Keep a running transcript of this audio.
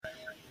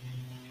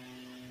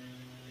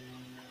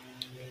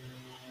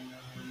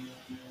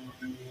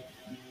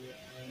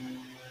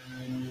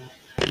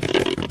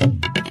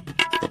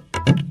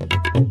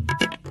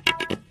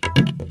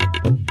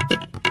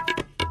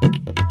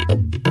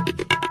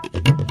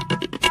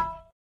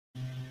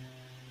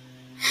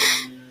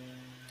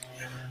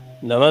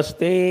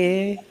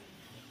Namaste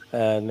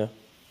and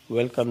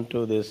welcome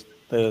to this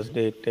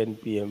Thursday 10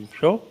 p.m.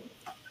 show,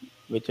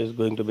 which is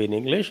going to be in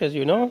English, as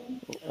you know.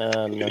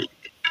 And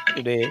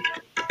today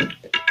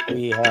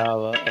we have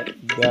a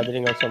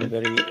gathering of some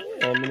very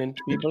eminent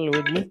people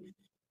with me.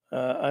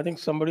 I think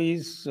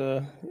somebody's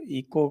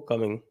echo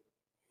coming.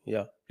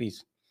 Yeah,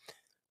 please.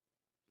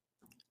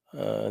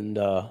 And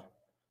of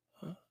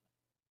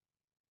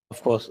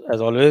course,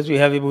 as always, we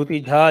have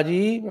Vibhuti Jha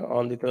ji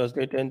on the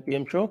Thursday 10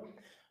 p.m. show.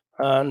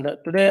 And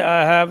today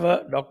I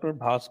have Dr.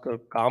 Bhaskar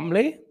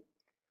Kamble.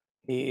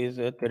 He is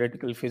a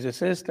theoretical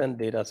physicist and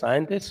data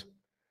scientist,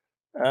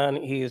 and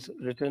he has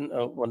written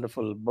a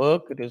wonderful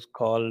book. It is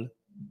called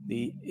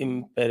The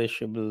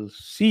Imperishable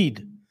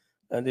Seed.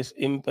 And this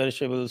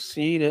imperishable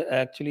seed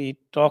actually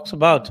talks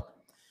about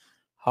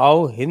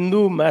how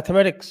Hindu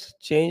mathematics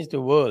changed the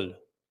world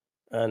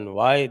and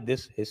why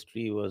this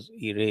history was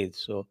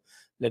erased. So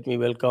let me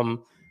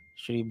welcome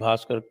Shri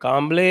Bhaskar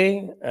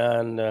Kamble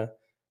and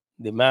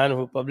the man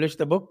who published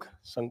the book,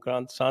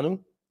 Sankrant Sanu,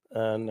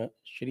 and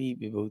Shri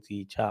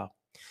Vibhuti Jha.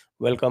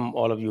 Welcome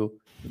all of you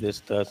to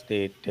this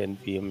Thursday 10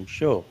 p.m.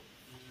 show.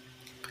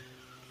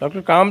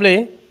 Dr.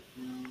 Kamble,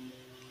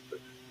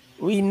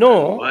 we And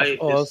know, of why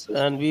course, this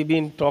and we've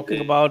been talking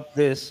today? about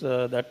this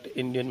that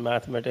Indian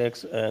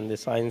mathematics and the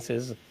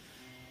sciences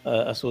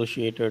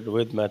associated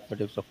with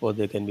mathematics. Of course,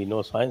 there can be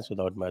no science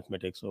without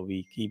mathematics. So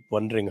we keep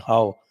wondering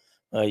how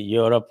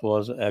Europe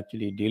was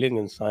actually dealing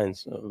in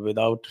science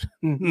without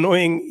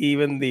knowing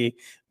even the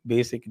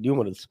basic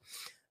numerals.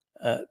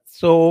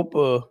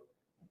 So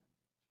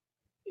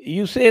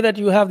you say that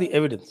you have the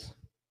evidence,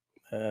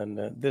 and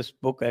this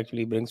book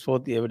actually brings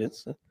forth the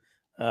evidence.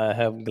 I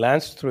have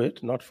glanced through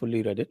it, not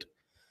fully read it.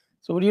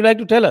 So, would you like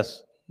to tell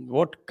us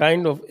what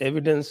kind of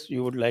evidence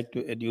you would like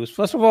to adduce?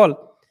 First of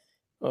all,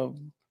 uh,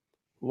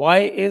 why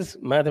is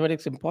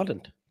mathematics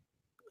important,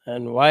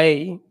 and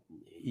why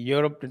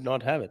Europe did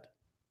not have it?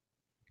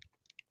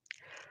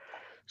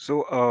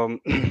 So,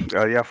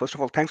 yeah, first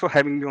of all, thanks for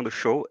having me on the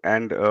show.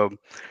 And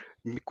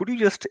could you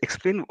just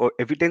explain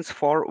evidence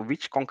for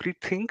which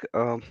concrete thing?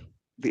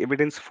 The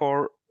evidence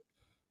for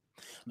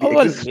the Oh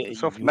well,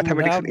 existence of you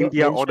mathematics in have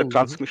India or the mentioned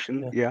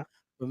transmission? Yeah.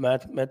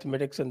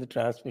 mathematics and the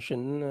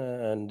transmission,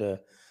 and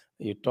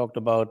you talked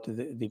about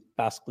the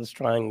Pascal's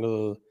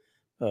triangle,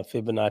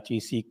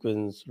 Fibonacci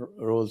sequence,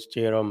 Rolle's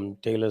theorem,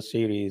 Taylor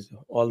series,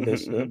 all Hmm.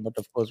 this. Hmm. But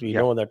of course, we Yeah.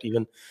 know that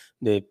even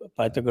the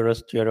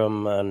Pythagoras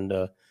theorem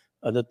and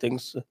other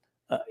things,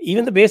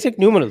 even the basic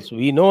numerals,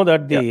 we know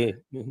that Yeah. the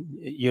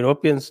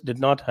Europeans did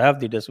not have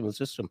the decimal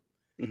system.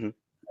 Hmm.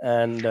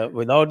 And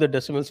without the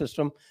decimal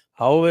system,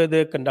 how were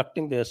they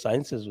conducting their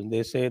sciences when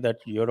they say that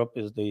Europe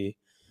is the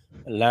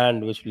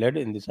land which led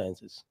in the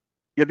sciences?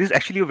 Yeah, this is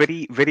actually a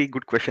very, very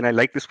good question. I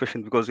like this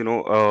question because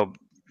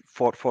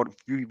for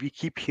we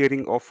keep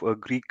hearing of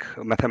Greek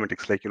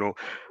mathematics like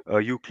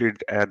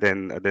Euclid,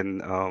 then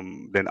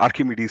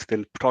Archimedes,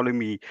 then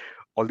Ptolemy,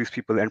 all these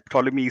people. And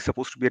Ptolemy is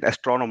supposed to be an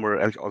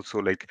astronomer also.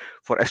 Like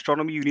for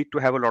astronomy, you need to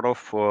have a lot of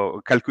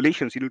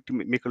calculations. You need to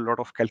make a lot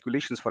of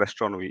calculations for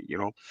astronomy.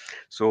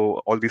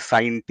 So all these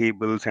sine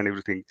tables and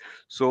everything.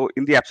 So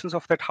in the absence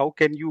of that, how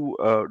can you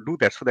do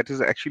that? So that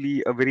is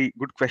actually a very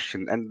good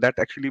question, and that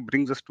actually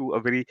brings us to a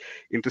very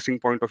interesting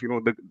point of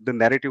the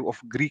narrative of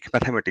Greek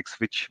mathematics,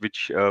 which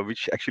I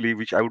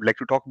would like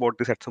to talk about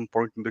this at some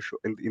point in the show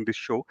in this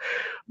show.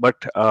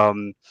 But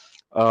the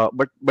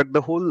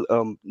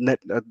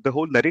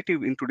whole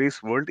narrative in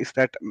today's world is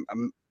that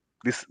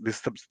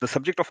the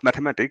subject of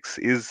mathematics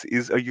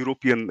is a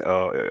European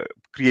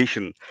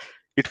creation.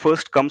 It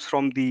first comes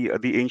from the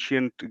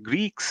ancient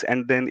Greeks,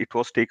 and then it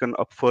was taken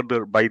up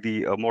further by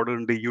the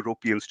modern day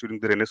Europeans during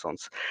the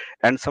Renaissance.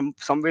 And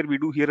somewhere we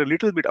do hear a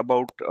little bit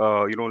about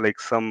like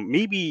some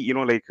maybe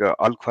like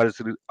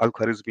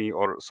Al-Khwarizmi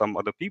or some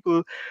other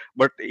people,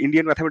 but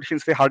Indian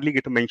mathematicians, they hardly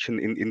get a mention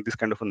in this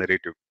kind of a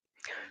narrative.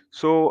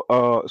 So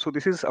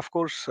this is of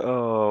course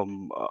a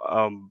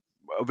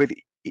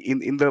very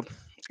in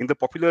the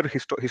popular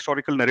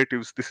historical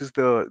narratives. This is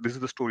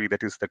the story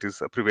that is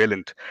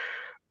prevalent.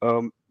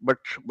 But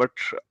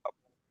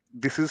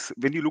this is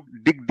when you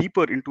dig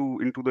deeper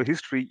into the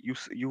history,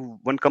 you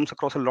one comes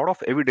across a lot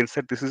of evidence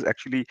that this is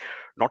actually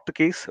not the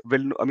case.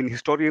 Well, I mean,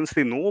 historians,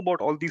 they know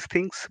about all these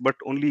things, but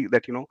only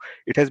that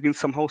it has been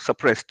somehow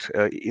suppressed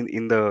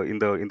in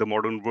the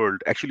modern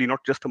world. Actually,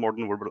 not just the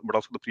modern world, but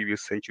also the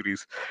previous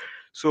centuries.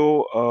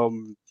 So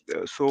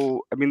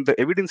I mean, the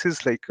evidence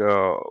is like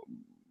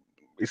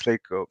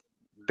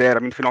there. I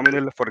mean,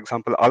 phenomenal. For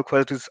example,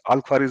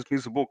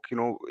 Al-Khwarizmi's book.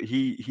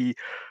 He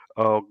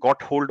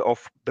got hold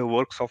of the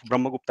works of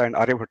Brahmagupta and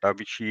Aryabhatta,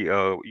 which he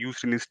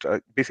used in his.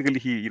 Basically,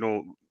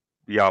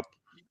 yeah,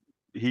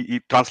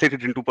 he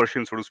translated into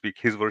Persian, so to speak,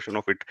 his version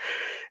of it,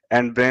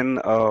 and then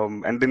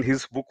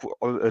his book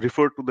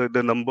referred to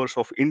the numbers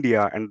of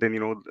India, and then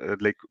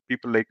like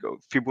people like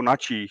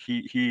Fibonacci.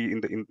 He in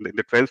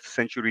the 12th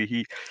century,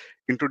 he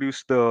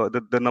introduced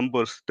the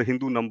numbers, the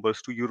Hindu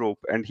numbers, to Europe,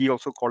 and he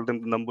also called them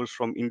the numbers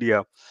from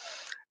India,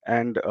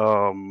 and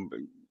um,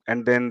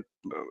 and then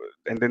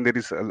and then there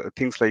is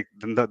things like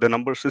the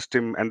number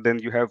system, and then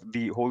you have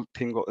the whole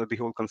thing, the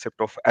whole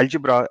concept of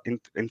algebra.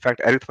 In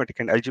fact, arithmetic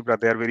and algebra,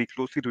 they are very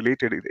closely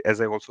related,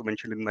 as I also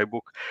mentioned in my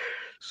book.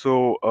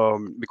 So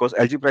because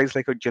algebra is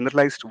like a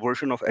generalized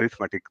version of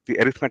arithmetic. The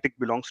arithmetic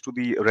belongs to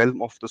the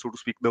realm of the, so to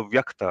speak, the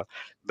vyakta,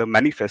 the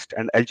manifest,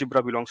 and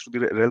algebra belongs to the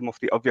realm of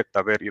the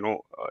avyakta, where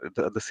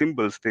the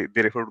symbols,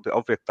 they refer to the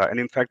avyakta. And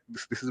in fact,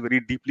 this is very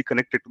deeply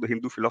connected to the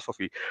Hindu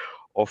philosophy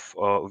of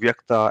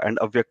vyakta and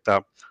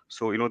avyakta.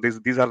 So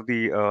these are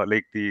the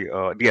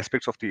the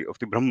aspects of the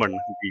Brahman,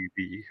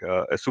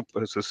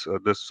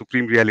 the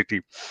supreme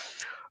reality.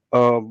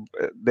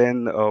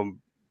 Then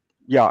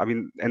yeah, I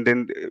mean, and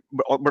then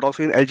but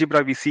also in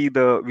algebra we see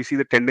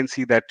the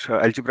tendency that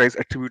algebra is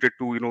attributed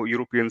to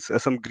Europeans,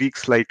 some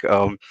Greeks like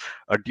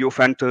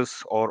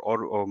Diophantus,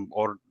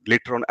 or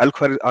later on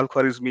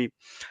Al-Khwarizmi.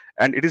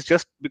 And it is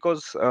just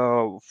because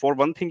for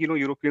one thing,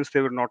 Europeans,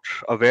 they were not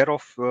aware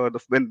of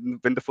when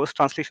the first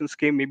translations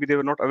came. Maybe they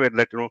were not aware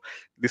that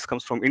this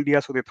comes from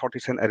India, so they thought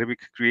it's an Arabic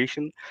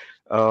creation.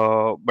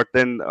 But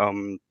then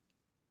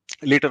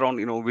later on,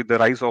 with the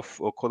rise of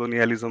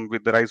colonialism,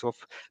 with the rise of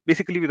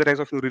basically with the rise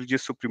of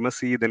religious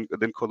supremacy, then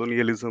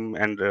colonialism,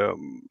 and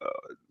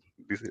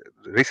these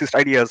racist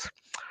ideas,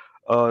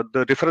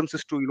 the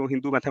references to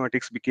Hindu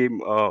mathematics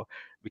became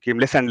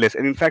less and less.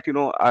 And in fact,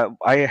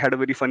 I had a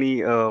very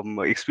funny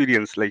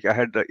experience. Like, I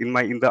had in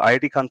the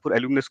IIT Kanpur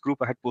alumnus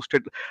group, I had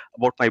posted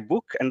about my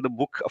book, and the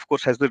book, of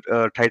course, has the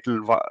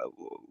title,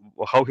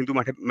 "How Hindu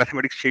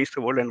Mathematics Changed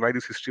the World and Why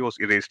This History Was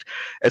Erased."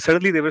 And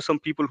suddenly there were some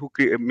people who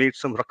made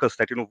some ruckus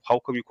that, how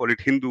come you call it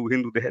Hindu?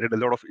 They had a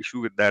lot of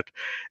issue with that.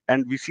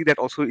 And we see that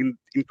also in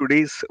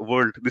today's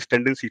world, this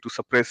tendency to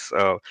suppress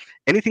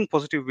anything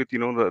positive with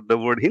the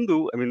word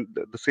Hindu. I mean,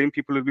 the same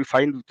people will be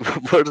fine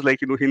with words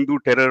like Hindu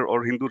terror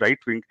or Hindu right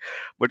wing,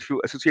 but if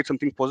you associate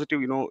something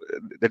positive,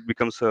 that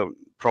becomes a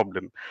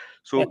problem.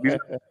 So these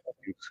are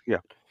things.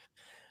 Yeah.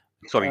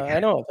 Sorry. I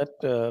know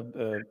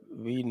that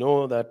we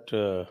know that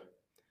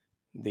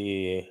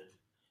the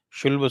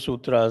Shilva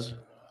Sutras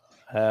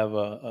have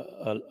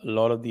a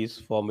lot of these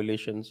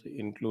formulations,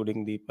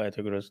 including the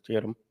Pythagoras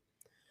theorem,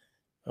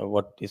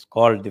 what is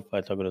called the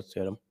Pythagoras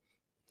theorem.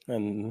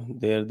 And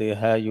there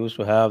they used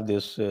to have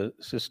this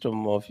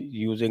system of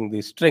using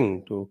the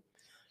string to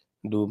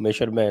do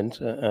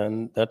measurements,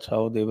 and that's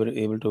how they were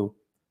able to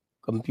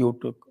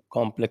compute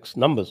complex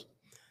numbers.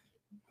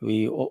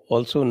 We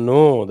also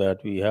know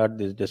that we had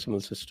this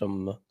decimal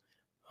system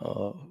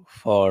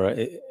for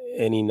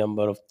any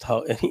number of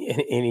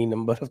any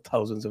number of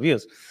thousands of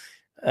years,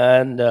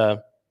 and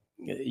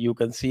you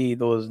can see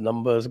those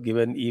numbers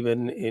given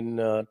even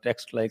in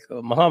text like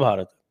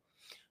Mahabharata.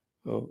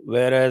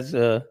 Whereas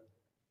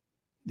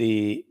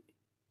the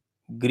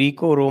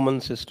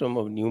Greco-Roman system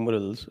of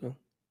numerals,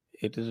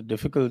 it is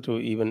difficult to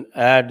even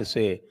add.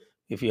 Say,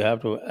 if you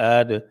have to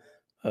add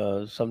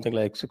something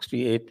like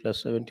 68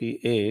 plus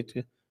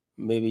 78,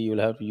 maybe you'll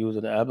have to use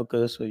an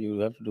abacus, or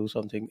you'll have to do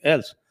something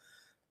else.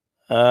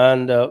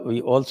 And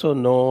we also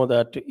know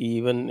that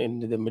even in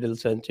the middle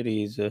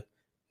centuries,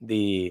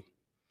 the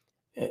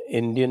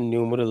Indian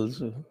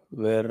numerals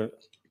were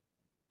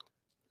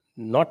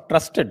not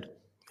trusted.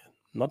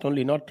 Not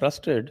only not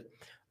trusted,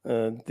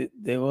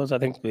 there was, I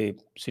think, the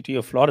city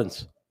of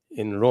Florence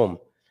in Rome,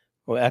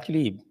 who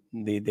actually,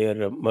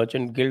 their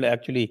merchant guild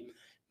actually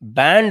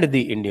banned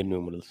the Indian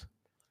numerals.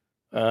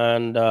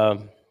 And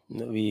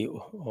we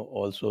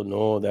also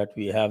know that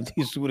we have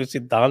the Surya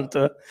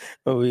Siddhanta.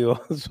 We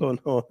also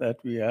know that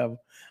we have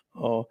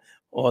uh,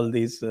 all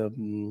these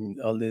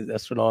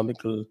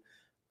astronomical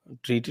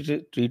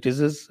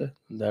treatises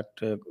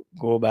that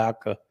go back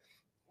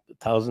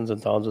thousands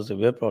and thousands of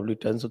years, probably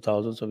tens of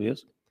thousands of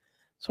years.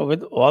 So,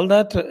 with all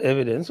that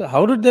evidence,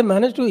 how did they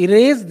manage to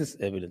erase this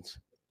evidence?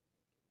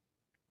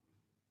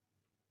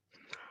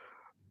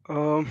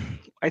 Um,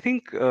 I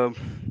think.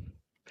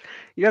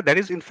 Yeah, that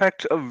is in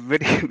fact a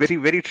very,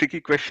 very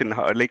tricky question.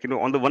 Like,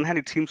 on the one hand,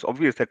 it seems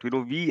obvious that,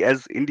 we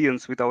as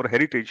Indians with our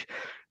heritage,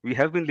 we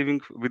have been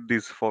living with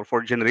this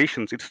for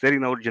generations. It's there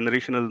in our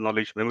generational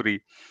knowledge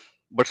memory,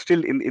 but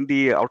still in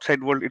the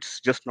outside world,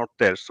 it's just not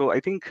there. So I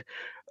think,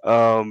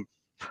 um,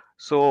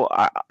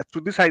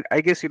 to this,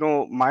 I guess,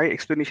 my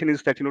explanation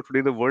is that,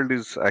 today the world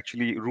is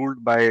actually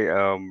ruled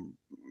by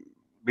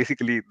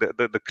basically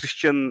the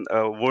Christian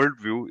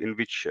worldview, in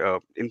which,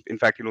 in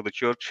fact, the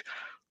church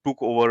took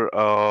over,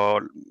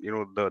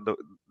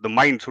 the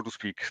mind, so to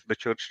speak, the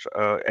church,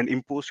 and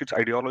imposed its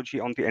ideology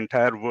on the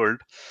entire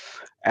world.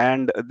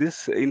 And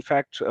this, in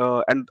fact,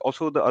 and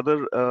also the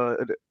other,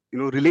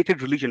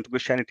 related religion to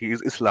Christianity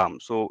is Islam.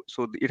 So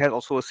it has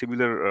also a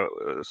similar,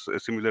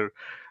 similar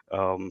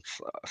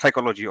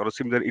psychology, or a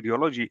similar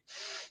ideology.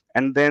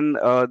 And then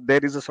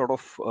there is a sort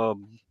of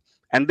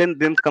and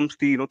then comes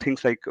the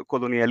things like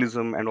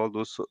colonialism and all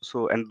those.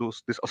 And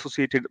those this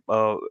associated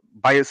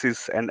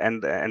biases,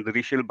 and the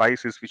racial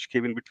biases which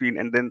came in between.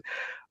 And then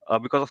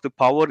because of the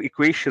power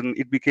equation,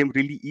 it became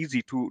really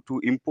easy to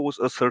impose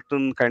a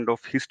certain kind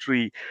of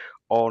history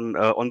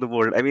on the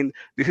world. I mean,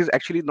 this is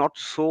actually not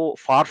so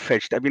far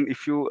fetched. I mean,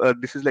 if you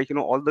this is like,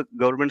 all the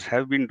governments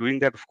have been doing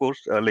that, of course.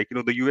 Like,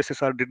 the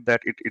USSR did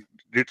that. It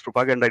did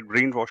propaganda. It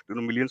brainwashed,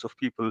 millions of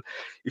people.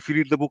 If you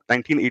read the book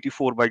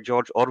 1984 by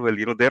George Orwell,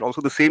 there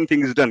also the same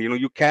thing is done.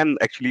 You can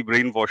actually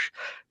brainwash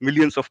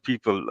millions of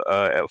people.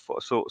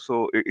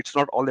 It's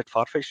not all that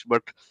far fetched,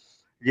 but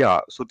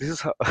yeah. So this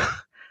is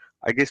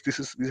I guess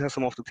these are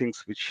some of the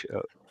things which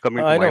come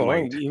into I my know.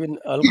 mind. Even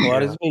Yeah,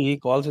 Al-Khwarizmi, he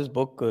calls his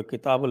book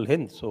Kitab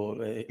al-Hind.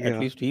 So at yeah,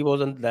 least he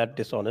wasn't that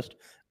dishonest,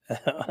 yeah.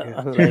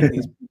 unlike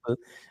these people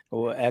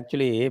who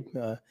actually,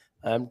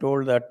 I'm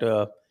told that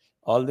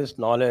all this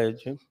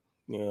knowledge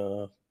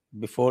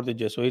before the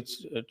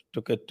Jesuits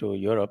took it to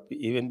Europe,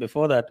 even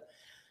before that,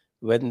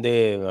 when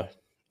they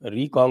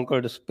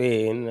reconquered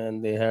Spain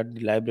and they had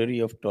the Library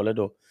of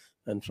Toledo.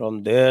 And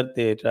from there,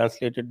 they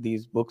translated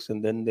these books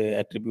and then they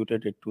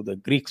attributed it to the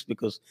Greeks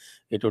because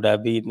it would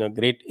have been a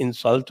great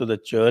insult to the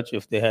church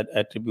if they had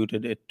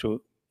attributed it to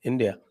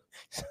India.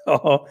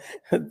 So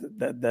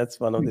that's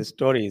one of the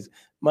stories.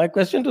 My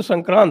question to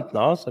Sankrant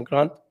now,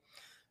 Sankrant,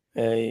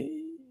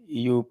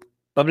 you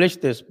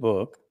published this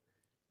book.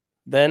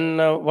 Then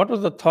what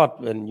was the thought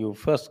when you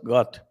first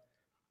got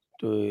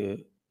to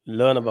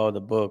learn about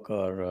the book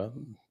or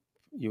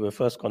you were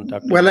first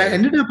contacted Well, by it?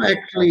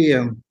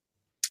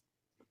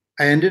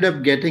 I ended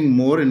up getting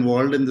more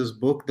involved in this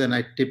book than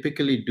I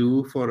typically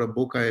do for a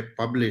book I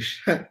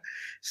publish.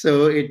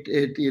 So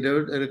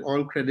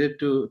all credit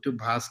to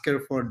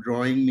Bhaskar for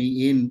drawing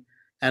me in.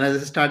 And as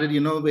I started,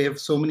 we have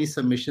so many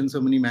submissions,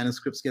 so many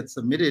manuscripts get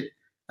submitted.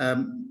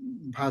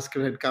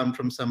 Bhaskar had come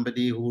from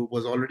somebody who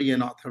was already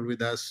an author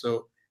with us,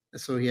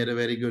 so he had a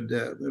very good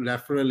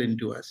referral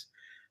into us.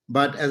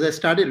 But as I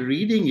started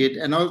reading it,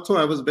 and also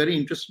I was very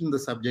interested in the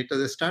subject,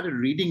 as I started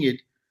reading it,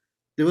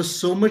 there was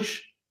so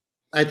much.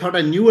 I thought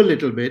I knew a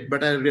little bit,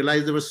 but I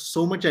realized there was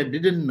so much I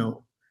didn't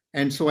know.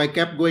 And so I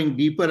kept going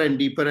deeper and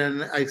deeper,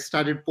 and I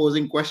started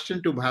posing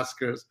questions to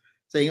Bhaskar,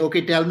 saying,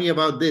 okay, tell me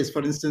about this.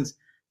 For instance,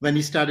 when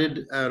he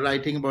started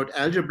writing about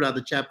algebra,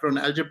 the chapter on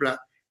algebra,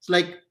 it's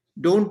like,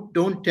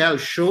 don't tell,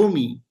 show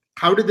me.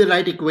 How did they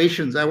write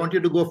equations? I want you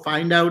to go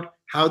find out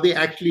how they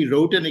actually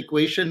wrote an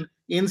equation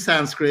in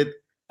Sanskrit,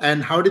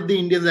 and how did the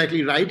Indians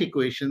actually write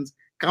equations.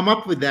 Come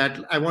up with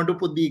that. I want to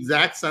put the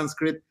exact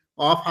Sanskrit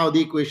of how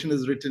the equation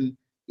is written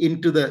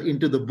into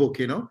the book.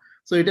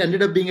 So it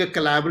ended up being a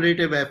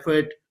collaborative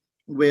effort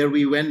where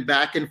we went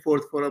back and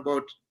forth for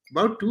about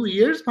 2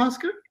 years,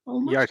 Bhaskar, Yeah, I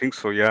almost. think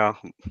so. Yeah,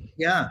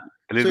 Yeah.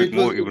 a So little bit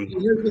more even.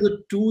 it was a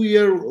 2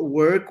 year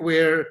work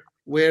where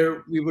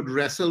we would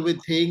wrestle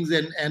with things,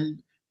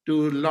 and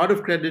to a lot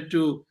of credit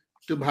to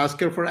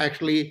Bhaskar for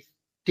actually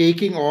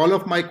taking all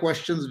of my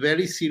questions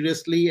very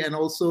seriously. And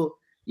also,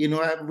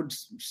 I would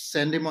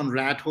send him on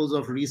rat holes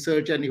of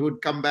research, and he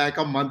would come back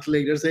a month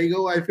later saying,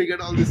 oh, I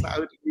figured all this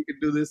out, we can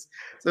do this.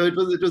 So it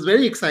was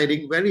very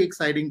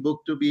exciting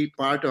book to be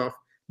part of,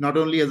 not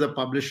only as a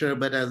publisher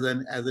but as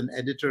an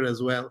editor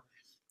as well.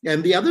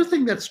 And the other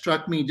thing that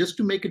struck me, just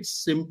to make it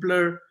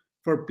simpler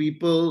for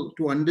people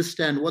to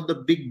understand what the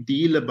big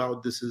deal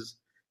about this is.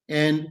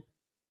 And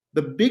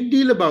the big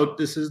deal about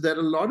this is that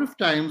a lot of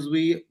times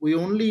we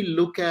only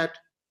look at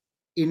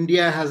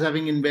India as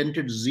having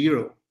invented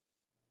zero.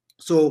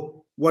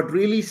 So what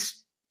really,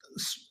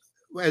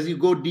 as you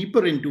go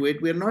deeper into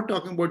it, we're not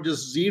talking about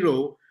just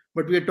zero,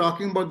 but we're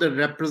talking about the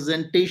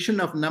representation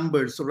of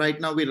numbers. So right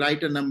now we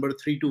write a number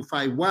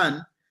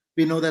 3251.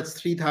 We know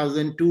that's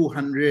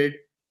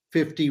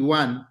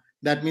 3251.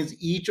 That means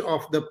each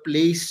of the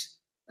place,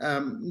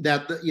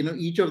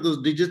 each of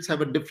those digits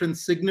have a different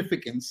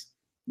significance,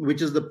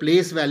 which is the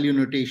place value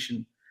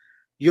notation.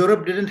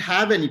 Europe didn't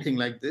have anything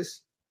like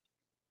this.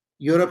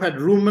 Europe had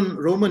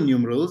Roman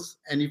numerals,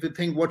 and if you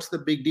think what's the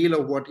big deal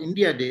of what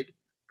India did,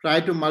 try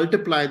to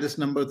multiply this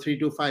number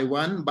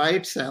 3251 by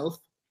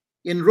itself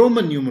in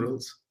Roman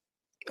numerals,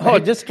 Oh,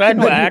 right? just try to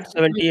Imagine. add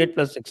 78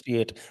 plus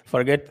 68.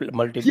 Forget Yeah,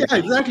 multiplication.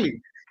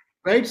 exactly.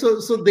 Right.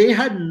 So they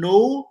had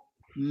no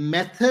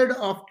method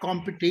of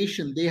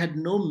computation. They had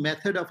no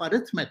method of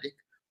arithmetic.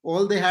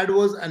 All they had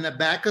was an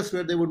abacus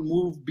where they would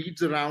move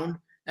beads around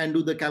and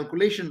do the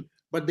calculation,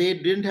 but they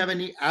didn't have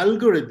any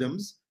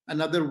algorithms.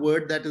 Another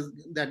word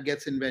that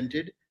gets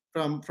invented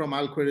from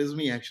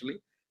algorithmy, actually.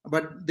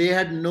 But they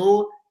had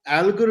no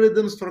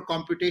algorithms for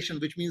computation,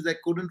 which means they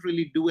couldn't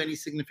really do any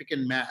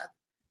significant math,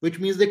 which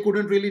means they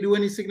couldn't really do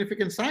any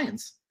significant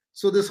science.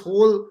 So this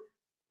whole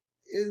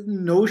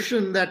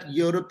notion that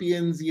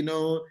Europeans,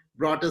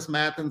 brought us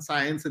math and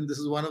science, and this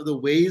is one of the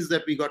ways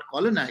that we got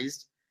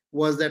colonized,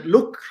 was that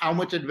look how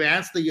much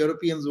advanced the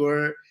Europeans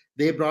were.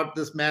 They brought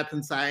this math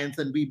and science,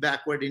 and we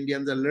backward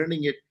Indians are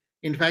learning it.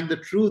 In fact, the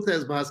truth,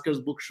 as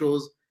Bhaskar's book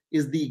shows,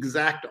 is the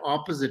exact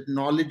opposite.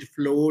 Knowledge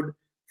flowed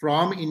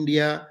from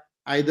India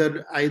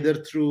either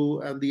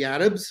through the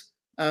Arabs.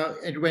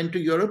 It went to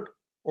Europe,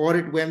 or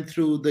it went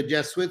through the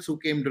Jesuits who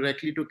came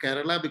directly to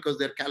Kerala because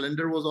their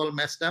calendar was all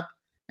messed up,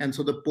 and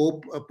so the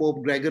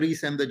Pope Gregory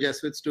sent the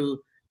Jesuits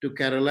to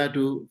Kerala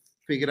to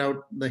figure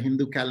out the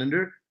Hindu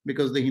calendar,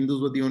 because the Hindus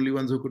were the only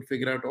ones who could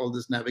figure out all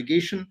this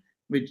navigation.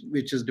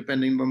 which is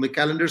depending on the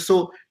calendar.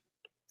 So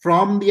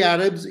from the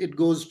Arabs, it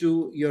goes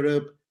to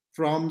Europe.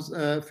 From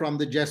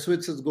the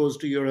Jesuits, it goes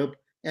to Europe,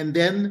 and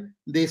then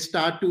they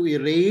start to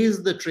erase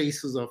the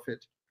traces of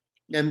it,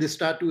 and they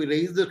start to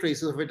erase the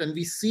traces of it, and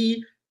we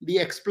see the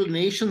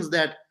explanations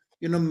that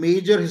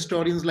major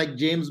historians like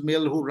James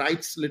Mill, who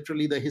writes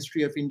literally the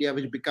history of India,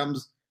 which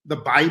becomes the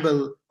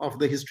Bible of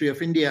the history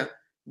of India,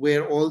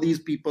 where all these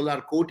people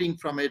are quoting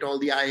from it. All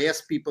the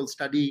IAS people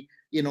study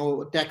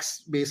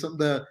texts based on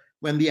the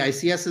when the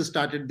ICS is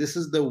started. This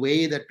is the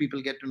way that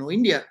people get to know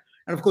India.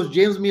 And of course,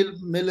 James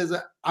Mill is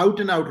an out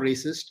and out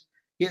racist.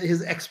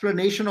 His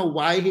explanation of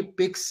why he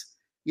picks,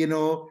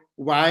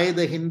 why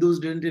the Hindus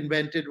didn't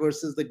invent it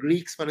versus the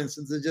Greeks, for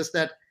instance, is just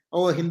that,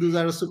 oh, Hindus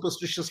are a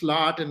superstitious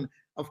lot, and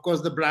of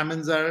course the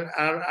Brahmins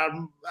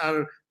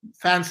are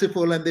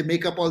fanciful, and they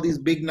make up all these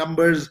big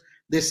numbers.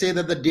 They say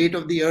that the date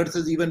of the earth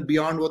is even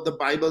beyond what the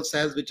Bible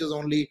says, which is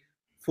only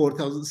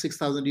 4,000,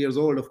 6,000 years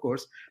old, of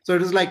course. So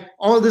it is like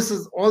all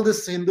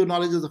this Hindu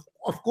knowledge is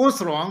of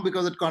course wrong,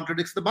 because it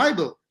contradicts the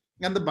Bible,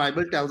 and the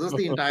Bible tells us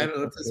the entire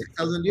earth is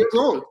 6,000 years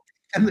old.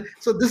 And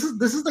so this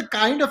is the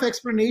kind of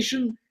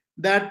explanation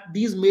that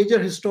these major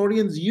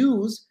historians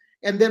use.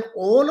 And then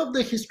all of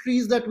the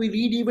histories that we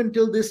read even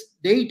till this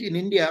date in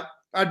India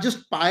are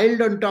just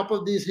piled on top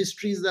of these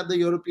histories that the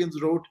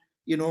Europeans wrote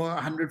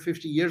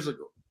 150 years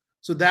ago.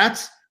 So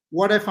that's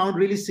what I found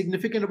really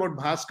significant about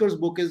Bhaskar's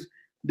book. Is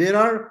there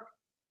are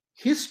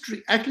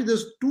history, actually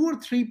there's two or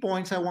three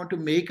points I want to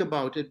make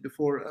about it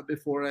before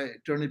I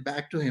turn it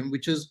back to him,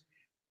 which is,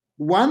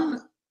 one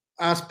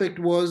aspect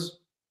was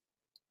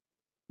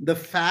the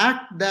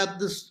fact that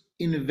this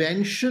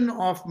invention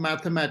of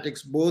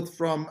mathematics, both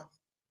from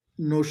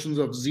notions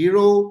of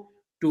zero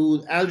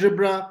to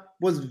algebra,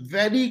 was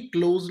very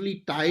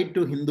closely tied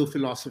to Hindu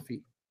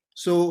philosophy.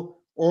 So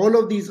all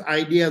of these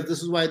ideas,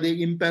 this is why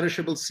the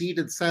Imperishable Seed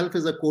itself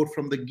is a quote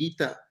from the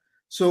Gita.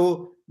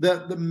 So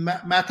the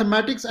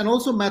mathematics, and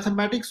also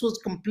mathematics was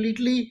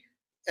completely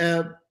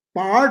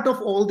part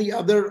of all the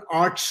other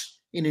arts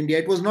in India.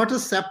 It was not a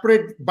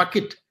separate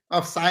bucket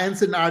of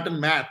science and art and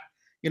math.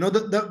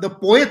 The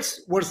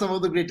poets were some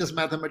of the greatest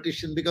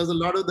mathematicians, because a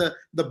lot of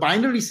the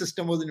binary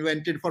system was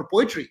invented for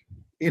poetry.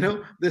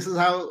 This is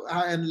how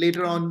and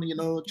later on,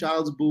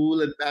 Charles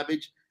Boole and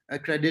Babbage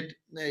credit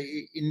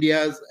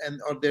India's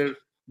or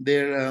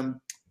their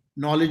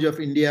knowledge of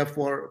India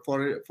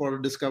for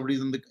discoveries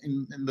in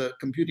the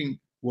computing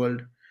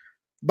world.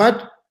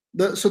 But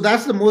so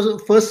that's the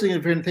most first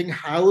significant thing,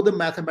 how the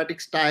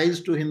mathematics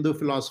ties to Hindu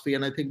philosophy.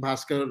 And I think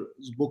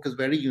Bhaskar's book is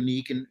very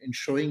unique in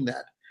showing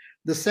that.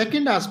 The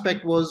second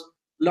aspect was,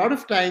 a lot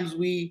of times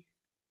we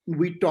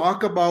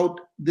talk about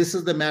this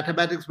is the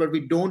mathematics, but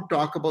we don't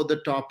talk about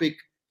the topic.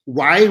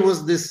 Why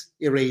was this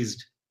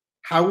erased?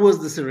 How was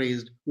this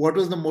erased? What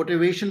was the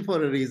motivation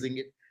for erasing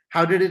it?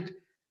 How did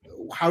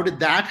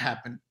that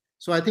happen?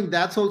 So I think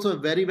that's also a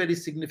very, very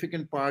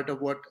significant part of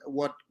what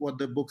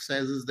the book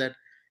says, is that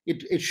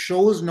it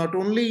shows not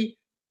only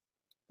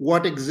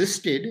what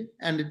existed,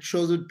 and it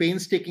shows with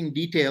painstaking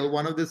detail.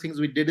 One of the things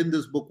we did in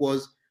this book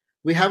was,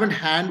 we haven't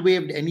hand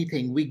waved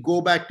anything. We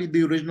go back to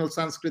the original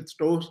Sanskrit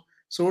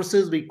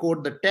sources, we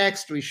quote the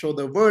text, we show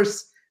the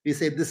verse, we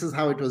say this is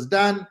how it was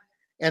done.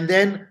 And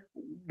then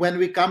when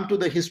we come to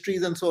the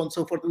histories and so on and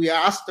so forth, we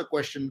ask the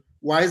question,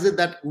 why is it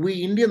that we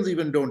Indians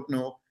even don't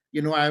know?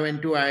 I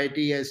went to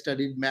IIT, I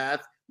studied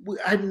math.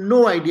 I had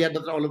no idea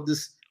that all of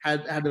this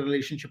had a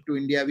relationship to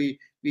India.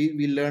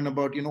 We learn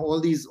about all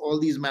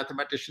these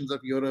mathematicians of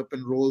Europe,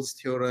 and Rolle's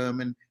theorem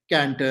and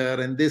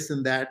Cantor and this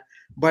and that.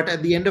 But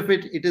at the end of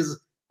it, it is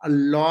a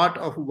lot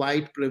of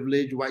white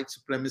privilege, white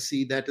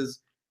supremacy that is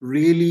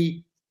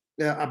really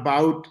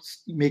about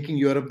making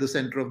Europe the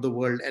center of the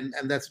world, and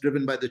that's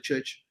driven by the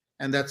church,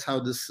 and that's how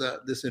this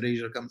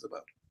erasure comes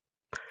about.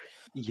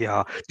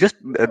 Yeah, just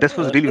this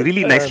was really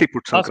really nicely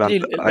put,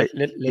 Sankrant. Bhaskar,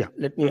 Yeah.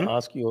 let me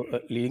ask you a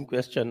leading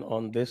question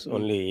on this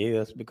only.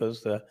 Yes,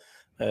 because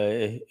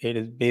it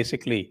is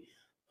basically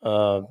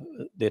uh,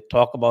 they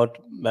talk about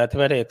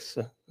mathematics,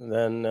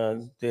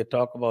 then they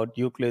talk about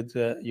Euclid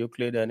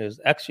and his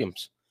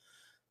axioms,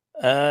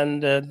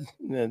 and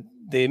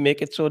they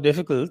make it so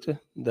difficult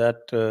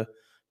that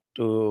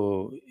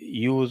to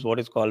use what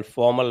is called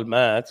formal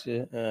maths,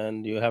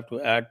 and you have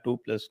to add 2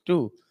 plus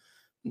 2.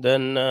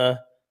 Then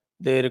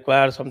they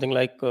require something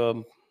like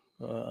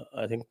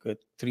I think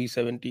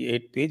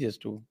 378 pages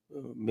to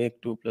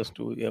make 2 plus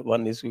 2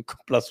 1 is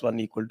plus 1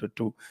 equal to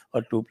 2,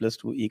 or 2 plus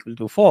 2 equal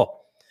to 4.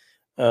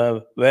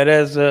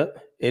 Whereas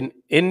in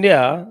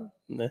India,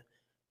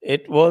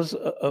 it was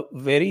a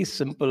very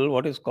simple,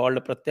 what is called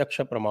a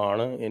pratyaksha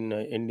pramana in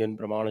Indian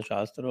pramana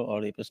shastra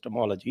or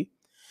epistemology.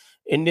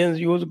 Indians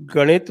use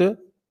ganit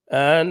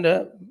and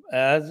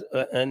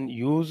and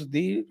use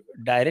the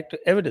direct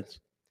evidence,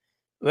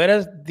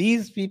 whereas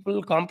these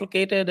people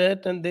complicated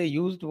it, and they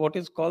used what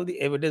is called the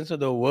evidence of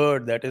the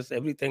word, that is,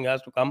 everything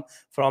has to come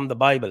from the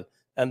Bible,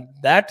 and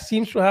that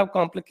seems to have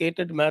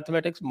complicated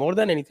mathematics more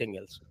than anything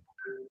else.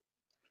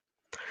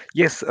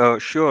 Yes,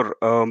 sure.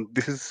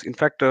 This is in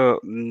fact,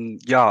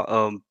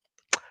 yeah.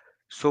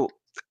 So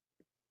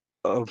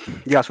Uh,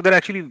 yeah, so there are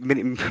actually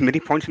many many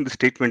points in this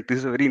statement. This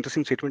is a very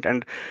interesting statement,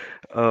 and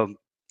um,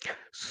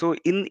 so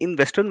in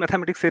Western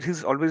mathematics, there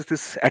is always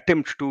this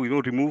attempt to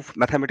remove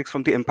mathematics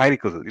from the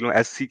empirical.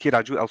 As C.K.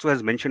 Raju also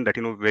has mentioned that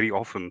very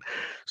often.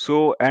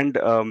 So and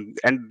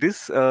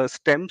this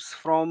stems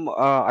from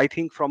I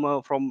think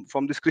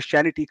from this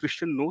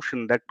Christian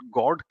notion that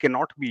God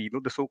cannot be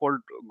the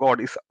so-called God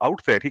is out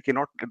there. He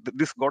cannot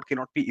this God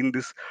cannot be in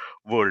this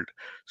world.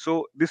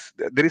 So this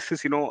there is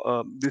this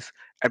this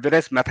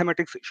whereas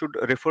mathematics should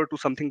refer to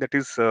something that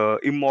is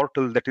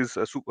immortal, that is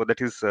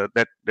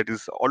that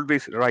is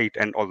always right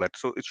and all that.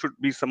 So it should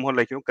be somehow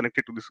like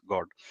connected to this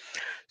God.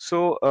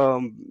 So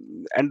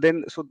and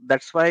then so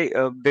that's why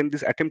then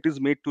this attempt is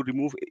made to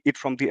remove it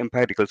from the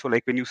empirical. So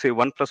like when you say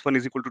 1 plus 1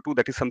 is equal to 2,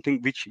 that is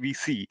something which we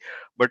see,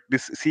 but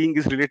this seeing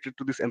is related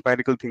to this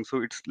empirical thing.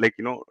 So it's like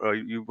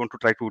you want to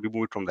try to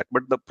remove it from that,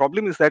 but the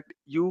problem is that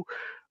you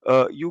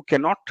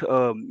cannot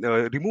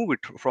remove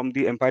it from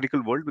the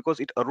empirical world because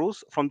it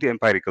arose from the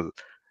empirical.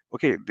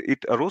 Okay,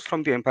 it arose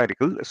from the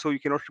empirical, so you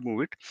cannot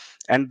remove it.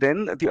 And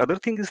then the other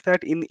thing is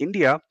that in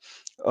India,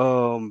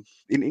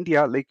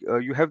 like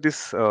you have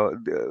this, there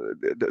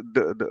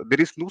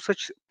is no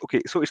such.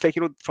 Okay, so it's like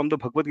from the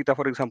Bhagavad Gita,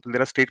 for example,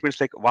 there are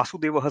statements like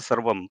Vasudeva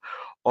Sarvam,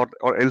 or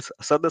else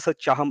Sadasa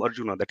Chaham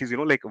Arjuna. That is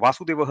like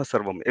Vasudeva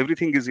Sarvam.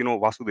 Everything is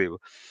Vasudeva.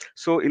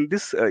 So in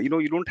this,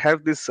 you don't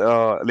have this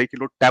like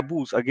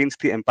taboos against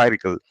the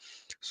empirical.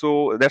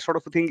 So that sort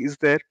of a thing is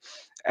there,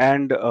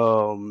 and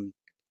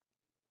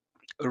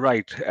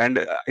right, and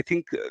I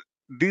think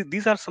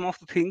these are some of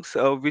the things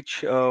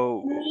which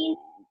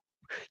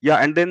yeah,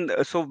 and then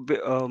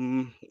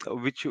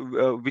which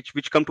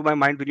come to my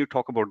mind when you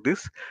talk about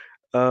this.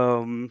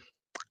 um,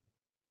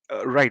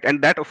 right,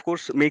 and that of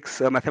course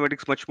makes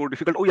mathematics much more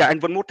difficult. Oh yeah,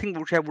 and one more thing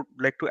which I would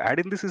like to add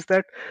in this is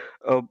that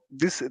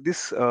this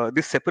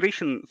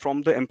separation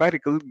from the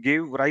empirical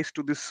gave rise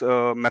to this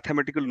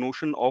mathematical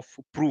notion of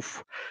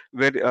proof,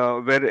 where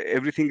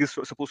everything is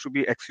supposed to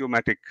be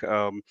axiomatic.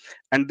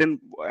 And then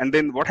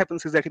what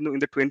happens is that in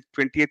the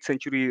 20th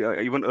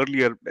century, even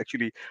earlier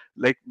actually,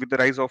 like with the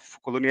rise of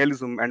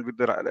colonialism and with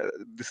the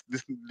this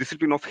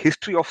discipline of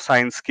history of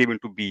science came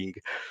into being.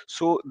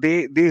 So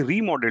they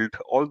remodeled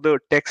all the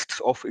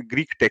texts of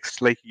Greek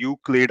texts like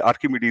Euclid,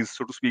 Archimedes,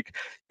 so to speak,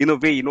 in a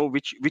way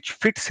which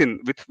fits in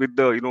with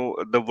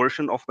the the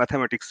version of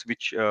mathematics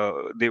which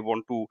they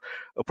want to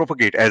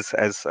propagate as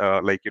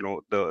like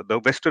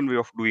the Western way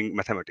of doing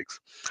mathematics.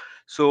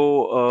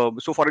 So,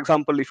 so for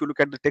example, if you look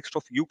at the text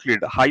of Euclid,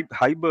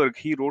 Heiberg,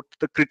 he wrote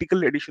the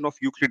critical edition of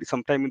Euclid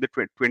sometime in the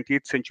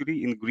 20th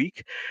century in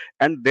Greek,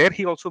 and there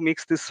he also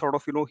makes this sort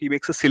of he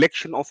makes a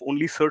selection of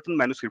only certain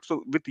manuscripts.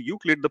 So with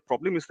Euclid, the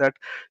problem is that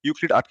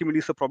Euclid,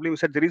 Archimedes, the problem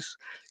is that there is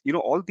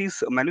all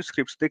these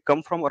manuscripts, they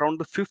come from around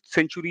the 5th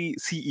century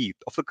CE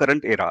of the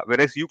current era,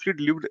 whereas Euclid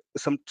lived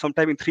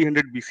sometime in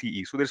 300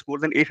 BCE. So there's more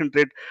than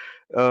 800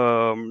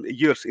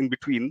 years in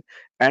between,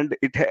 and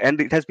it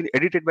has been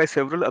edited by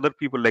several other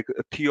people like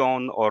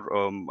Theon or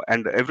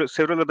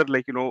several other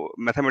like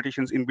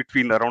mathematicians in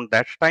between around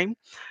that time,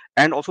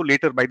 and also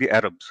later by the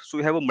Arabs. So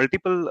you have a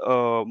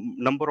multiple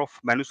number of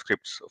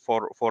manuscripts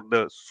for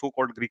the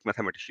so-called Greek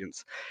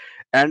mathematicians,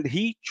 and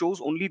he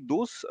chose only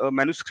those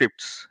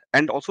manuscripts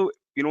and also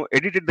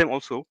edited them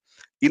also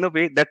in a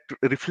way that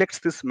reflects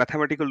this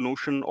mathematical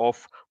notion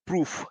of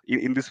proof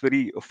in this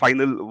very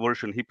final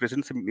version. He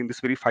presents him in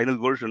this very final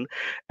version,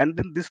 and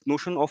then this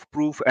notion of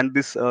proof and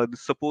this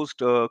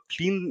supposed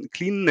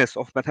cleanness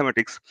of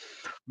mathematics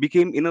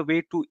became in a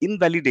way to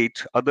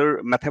invalidate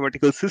other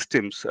mathematical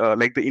systems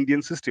like the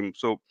Indian system.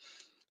 So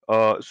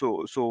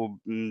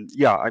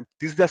yeah,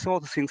 these are some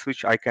of the things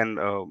which I can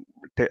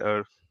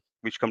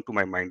which come to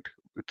my mind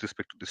with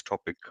respect to this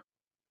topic.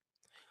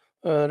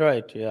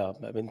 Right, yeah.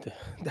 I mean,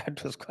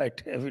 that was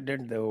quite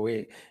evident the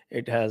way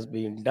it has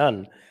been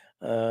done.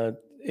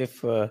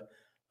 If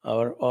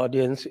our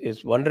audience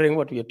is wondering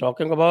what we are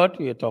talking about,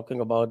 we are talking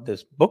about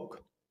this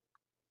book.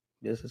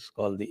 This is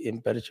called The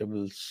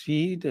Imperishable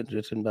Seed, and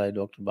written by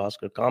Dr.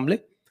 Bhaskar Kamble,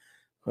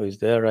 who is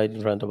there right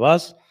in front of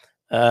us.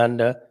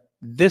 And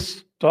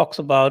this talks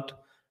about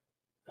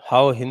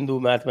how Hindu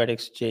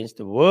mathematics changed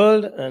the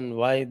world and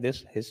why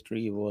this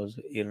history was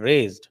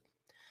erased.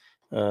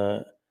 Uh,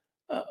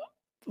 uh,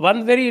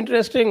 One very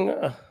interesting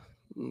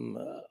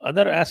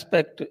other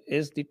aspect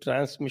is the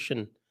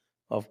transmission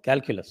of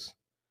calculus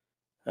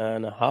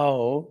and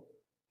how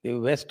the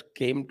West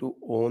came to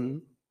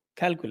own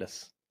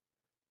calculus.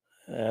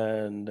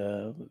 And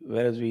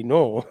whereas we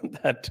know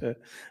that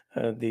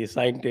the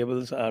sign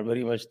tables are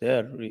very much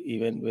there,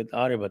 even with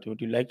Aryabhat.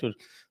 Would you like to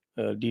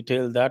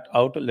detail that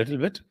out a little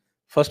bit?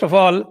 First of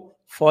all,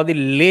 for the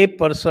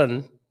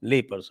layperson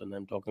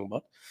I'm talking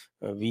about,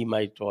 we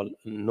might all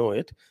know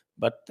it,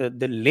 but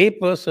the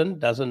layperson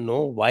doesn't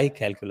know why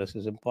calculus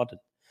is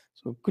important.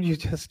 So could you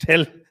just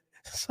tell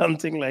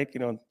something like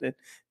in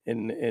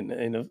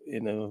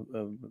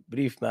a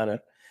brief manner,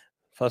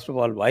 first of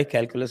all, why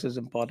calculus is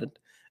important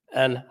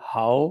and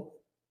how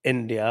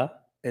India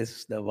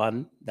is the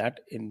one that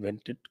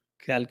invented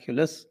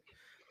calculus,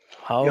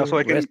 Yeah, how so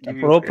I can West give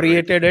you right.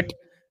 appropriated it,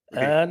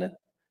 Okay. and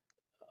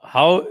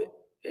how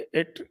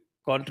it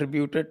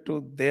contributed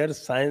to their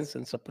science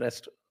and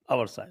suppressed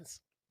our science.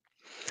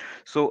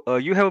 So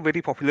you have a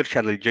very popular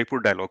channel, Jaipur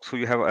Dialogue. So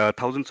you have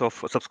thousands of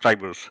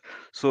subscribers.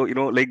 So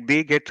like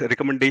they get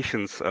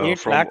recommendations 8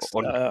 from lakhs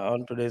on.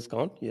 on today's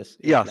count. Yes,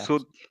 8 Yeah. So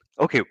lakhs.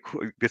 okay,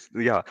 this,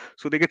 yeah.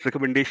 So they get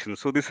recommendations.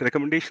 So these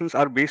recommendations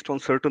are based on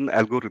certain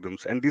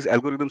algorithms, and these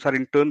algorithms are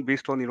in turn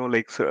based on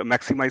like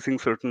maximizing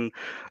certain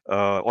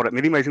or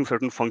minimizing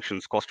certain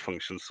functions, cost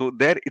functions. So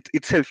there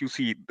itself you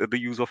see the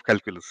use of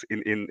calculus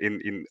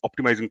in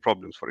optimizing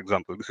problems. For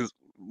example, this is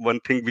one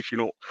thing which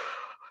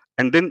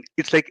and then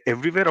it's like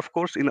everywhere, of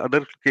course, in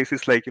other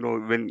cases, like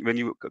when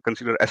you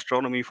consider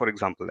astronomy, for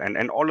example,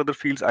 and all other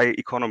fields,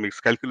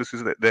 economics, calculus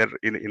is there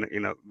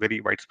in a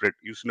very widespread,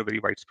 used in a very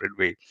widespread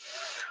way.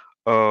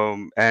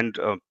 um, and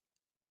uh,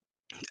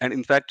 and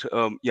in fact,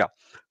 yeah.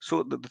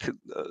 So the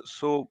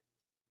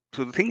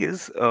thing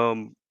is,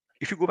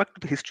 if you go back to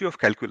the history of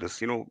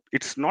calculus,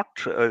 it's not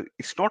the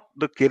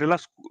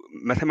Kerala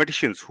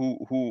mathematicians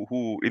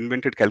who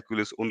invented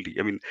calculus only.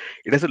 I mean,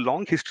 it has a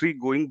long history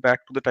going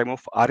back to the time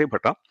of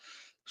Aryabhatta.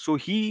 So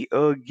he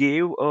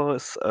gave a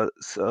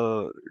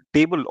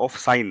table of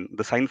sine,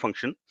 the sine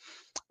function,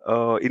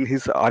 in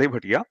his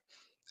Aryabhatiya,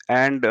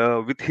 and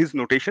with his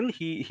notation,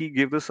 he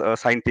gave this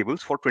sine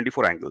tables for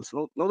 24 angles.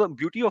 Now the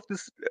beauty of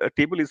this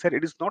table is that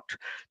it is not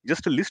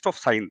just a list of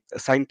sine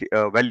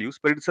values,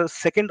 but it's a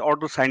second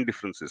order sine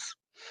differences.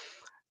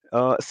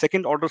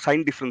 Second order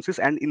sign differences,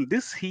 and in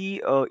this he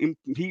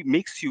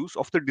makes use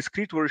of the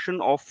discrete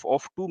version of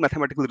two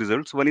mathematical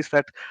results. One is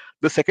that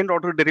the second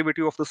order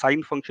derivative of the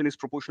sine function is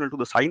proportional to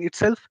the sine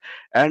itself,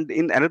 and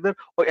in another,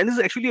 oh, and this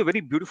is actually a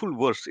very beautiful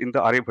verse in the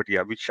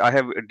Aryabhatiya, which I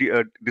have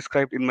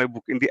described in my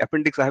book. In the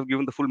appendix I have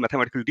given the full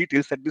mathematical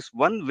details, that this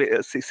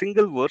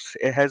single verse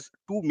has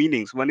two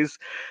meanings. One is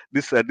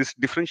this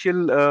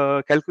differential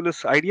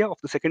calculus idea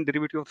of the second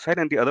derivative of the sine,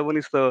 and the other one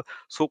is the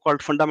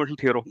so-called fundamental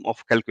theorem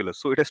of calculus.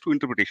 So it has two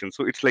interpretations.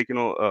 So it's like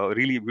a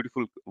really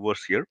beautiful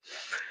verse here,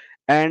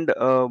 and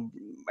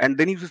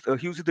then he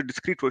uses the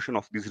discrete version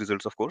of these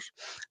results, of course.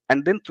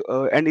 And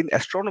in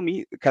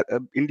astronomy,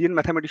 Indian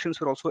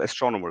mathematicians were also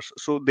astronomers,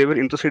 so they were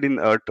interested in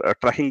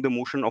tracking the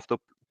motion of the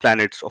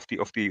planets, of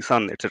the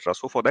sun, etc.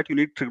 So for that you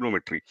need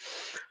trigonometry.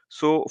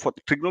 So for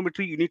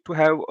trigonometry, you need to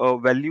have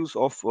values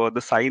of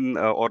the sine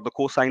or the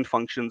cosine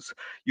functions.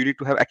 You need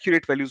to have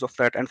accurate values of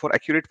that, and for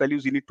accurate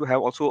values, you need to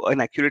have also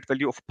an accurate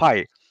value of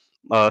pi,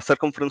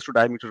 circumference to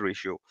diameter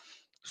ratio.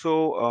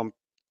 So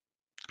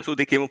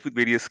they came up with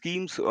various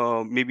schemes.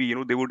 Maybe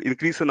they would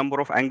increase the number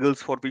of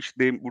angles for which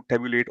they would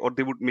tabulate, or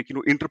they would make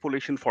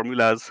interpolation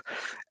formulas,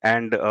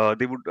 and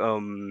they would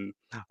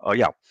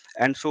yeah.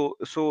 And so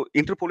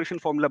interpolation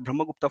formula,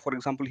 Brahmagupta, for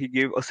example, he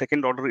gave a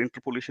second order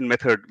interpolation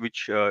method,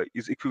 which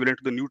is equivalent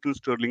to the Newton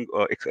Stirling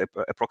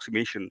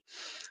approximation.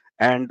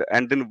 And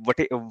then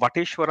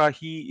Vateshwara,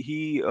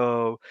 he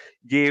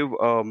gave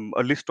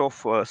a list of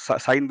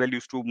sine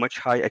values to much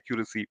high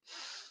accuracy.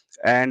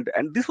 And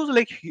this was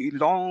like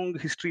long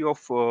history of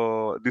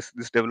this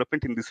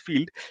development in this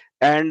field.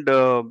 And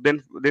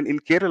then in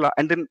Kerala,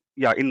 and then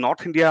yeah, in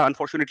North India,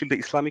 unfortunately the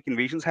Islamic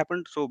invasions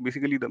happened, so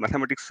basically the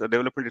mathematics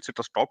development,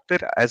 etc., stopped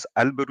there, as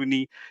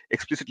Al-Biruni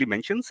explicitly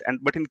mentions. And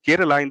but in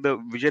Kerala, in the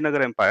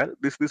Vijayanagar Empire,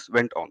 this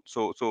went on.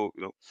 So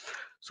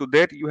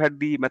there you had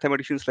the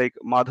mathematicians like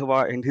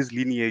Madhava and his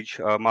lineage,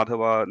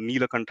 Madhava,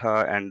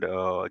 Nilakantha, and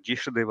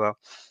Jeshdeva,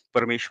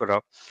 Parameshwara.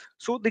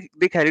 So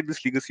they carried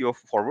this legacy of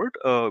forward.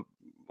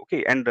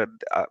 Okay, and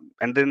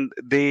then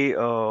they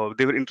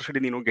were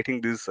interested in getting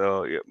these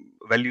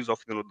values of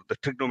the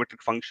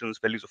trigonometric functions,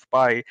 values of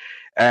pi.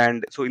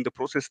 And so in the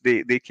process,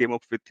 they came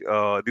up with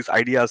these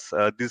ideas,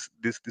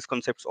 these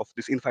concepts of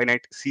this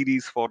infinite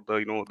series for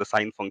the the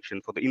sine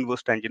function, for the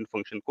inverse tangent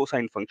function,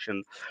 cosine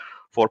function,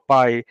 for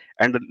pi,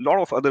 and a lot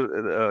of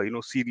other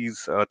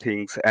series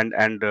things, and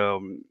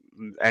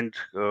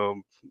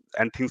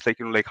things like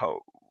like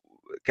how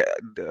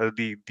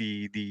the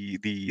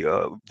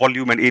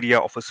volume and area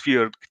of a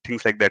sphere,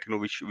 things like that,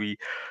 which we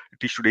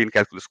teach today in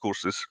calculus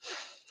courses.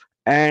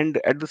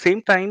 And at the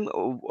same time,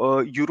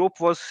 Europe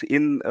was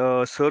in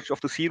search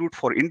of the sea route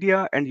for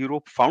India, and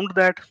Europe found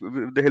that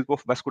with the help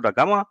of Vasco da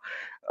Gama,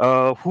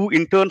 who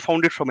in turn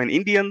found it from an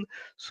Indian.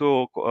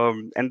 So but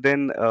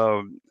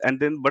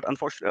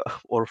unfortunately,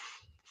 or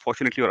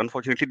fortunately or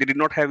unfortunately, they did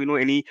not have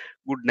any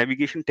good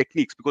navigation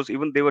techniques, because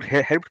even they were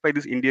helped by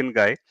this Indian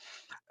guy,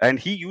 and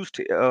he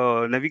used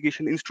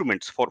navigation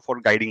instruments for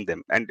guiding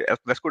them. And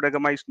Vasco da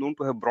Gama is known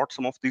to have brought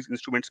some of these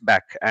instruments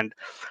back. And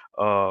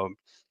uh,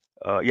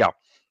 yeah,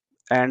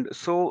 and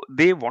so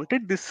they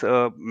wanted this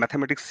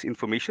mathematics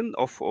information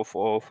for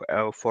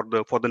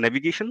the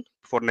navigation.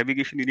 For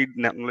navigation, you need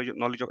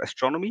knowledge of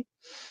astronomy.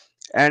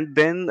 And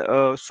then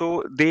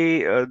so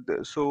they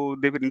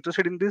were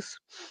interested in this.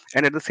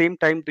 And at the same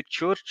time, the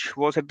church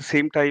was at the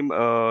same time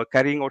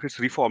carrying out its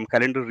reform,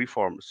 calendar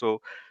reform.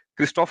 So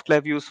Christoph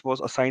Clavius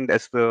was assigned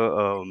as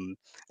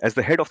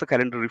the head of the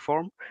calendar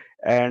reform,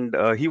 and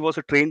he was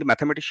a trained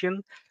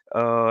mathematician.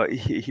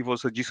 He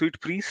was a Jesuit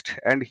priest,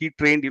 and he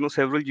trained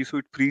several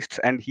Jesuit priests,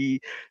 and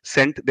he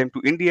sent them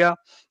to India.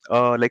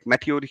 Like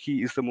Matthew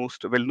Ricci is the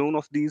most well known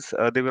of these.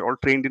 They were all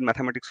trained in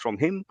mathematics from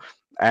him,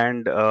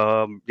 and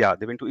yeah,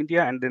 they went to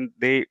India, and then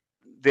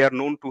they are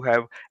known to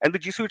have, and the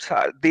Jesuits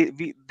are,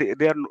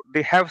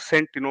 they have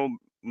sent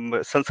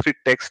Sanskrit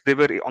texts. They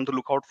were on the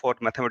lookout for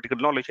mathematical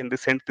knowledge, and they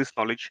sent this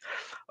knowledge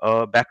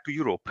back to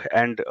Europe.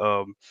 And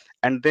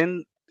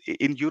then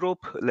in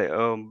Europe,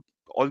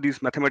 all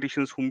these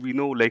mathematicians whom we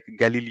know, like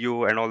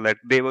Galileo and all that,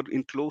 they were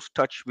in close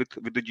touch with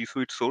the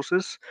Jesuit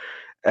sources,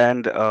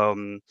 and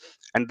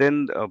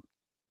then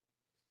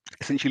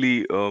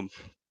essentially.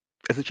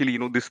 Essentially,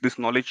 this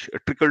knowledge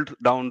trickled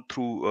down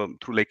through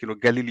like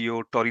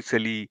Galileo,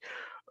 Torricelli,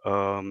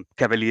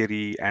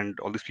 Cavalieri, and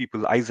all these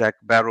people, Isaac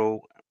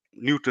Barrow,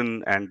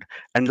 Newton, and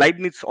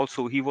Leibniz.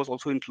 Also, he was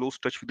also in close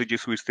touch with the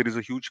Jesuits. There is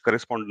a huge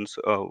correspondence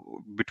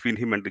between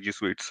him and the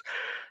Jesuits.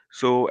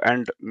 So,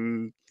 and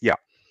yeah,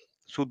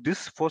 so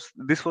this was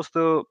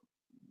the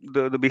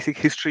basic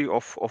history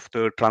of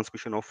the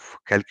transmission of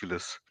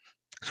calculus.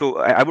 So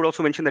I would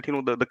also mention that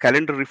the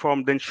calendar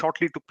reform then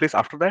shortly took place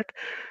after that,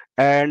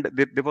 and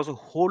there was a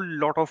whole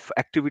lot of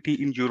activity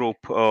in Europe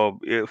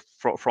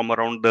from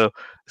around the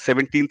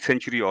 17th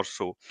century or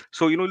so.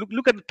 So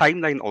look at the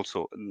timeline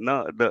also.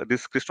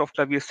 This Christoph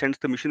Clavius sends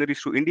the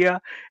missionaries to India,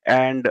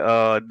 and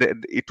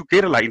to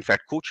Kerala, in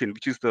fact, Cochin,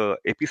 which is the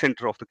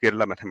epicenter of the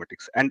Kerala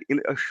mathematics. And in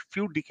a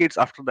few decades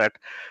after that,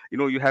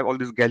 you have all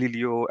this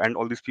Galileo and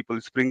all these people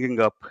springing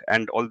up,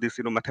 and all this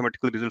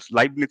mathematical results.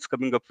 Leibniz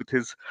coming up with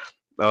his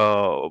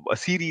a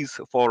series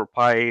for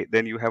pi.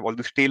 Then you have all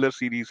this Taylor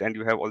series, and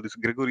you have all this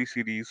Gregory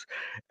series,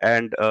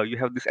 and you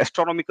have this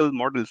astronomical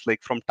models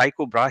like from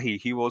Tycho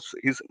Brahe.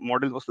 His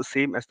model was the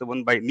same as the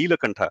one by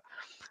Nilakantha.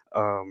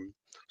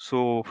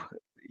 So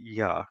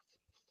yeah,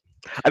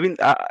 I mean,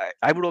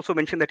 I would also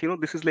mention that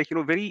this is like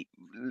very,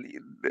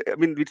 I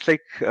mean, it's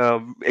like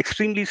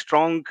extremely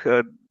strong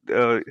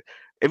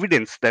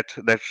evidence that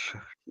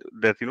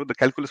the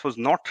calculus was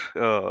not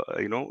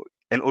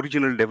an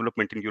original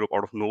development in Europe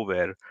out of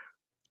nowhere.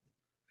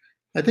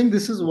 I think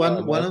this is Yeah,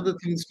 one of the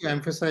things to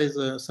emphasize,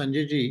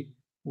 Sanjay ji,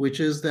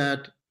 which is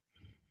that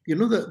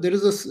there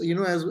is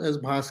as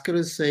Bhaskar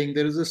is saying,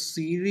 there is a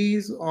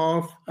series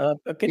of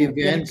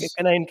events.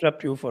 can I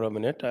interrupt you for a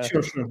minute?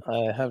 Sure, sure.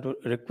 I have to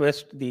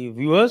request the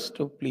viewers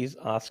to please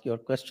ask your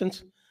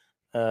questions,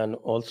 and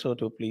also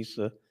to please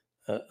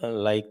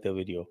like the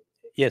video.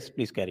 Yes,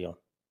 please carry on.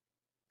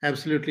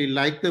 Absolutely.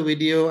 Like the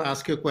video,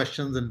 ask your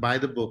questions, and buy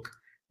the book,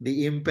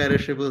 The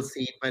Imperishable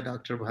Seed by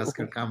Dr.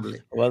 Bhaskar Kamble.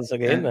 Once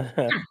And again,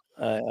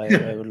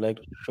 I would like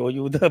to show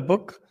you the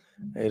book.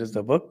 Here is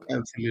the book,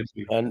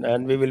 absolutely.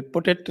 and we will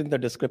put it in the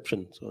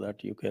description so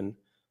that you can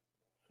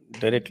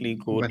directly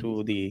go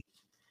to the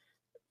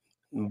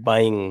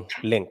buying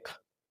link.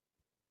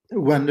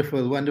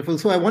 Wonderful, wonderful.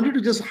 So I wanted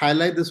to just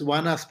highlight this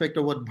one aspect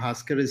of what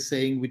Bhaskar is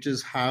saying, which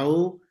is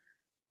how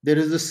there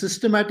is a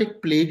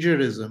systematic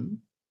plagiarism,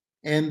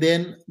 and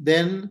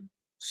then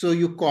so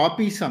you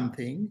copy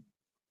something,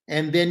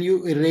 and then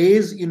you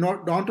erase, you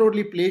not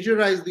only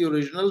plagiarize the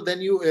original, then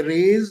you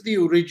erase the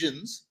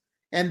origins,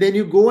 and then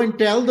you go and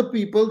tell the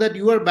people that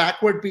you are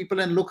backward people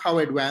and look how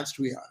advanced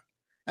we are.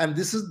 And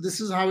this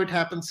is how it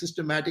happens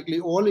systematically.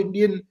 All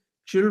Indian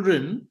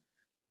children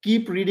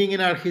keep reading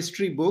in our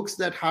history books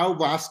that how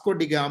Vasco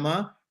da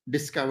Gama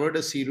discovered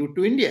a sea route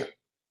to India.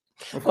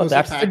 Of Oh, course, the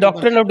that's the fact of the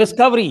doctrine of matter is,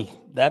 discovery.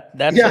 That's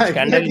a yeah,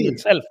 scandal in exactly.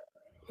 itself.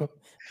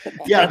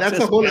 Yeah, That's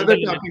that's a a whole other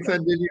scandal in topic, itself.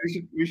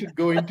 Sanjay. We should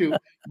go into.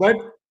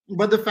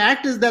 But the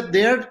fact is that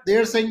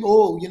they're saying,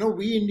 oh,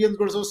 we Indians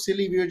were so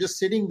silly. We were just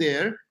sitting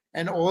there,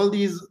 and all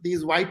these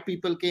white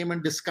people came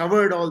and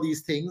discovered all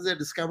these things. They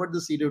discovered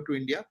the sea route to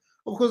India.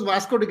 Of course,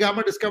 Vasco da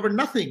Gama discovered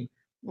nothing.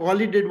 All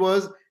he did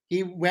was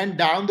he went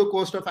down the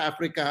coast of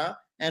Africa,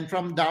 and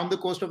from down the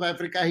coast of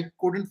Africa, he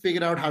couldn't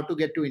figure out how to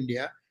get to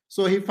India.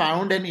 So he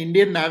found an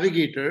Indian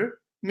navigator,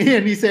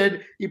 and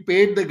he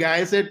paid the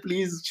guy, said,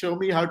 please show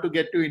me how to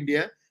get to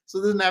India. So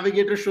the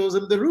navigator shows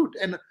him the route.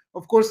 And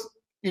of course,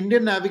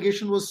 Indian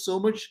navigation was so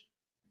much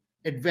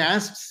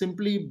advanced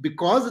simply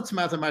because its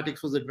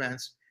mathematics was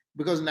advanced.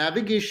 Because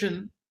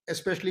navigation,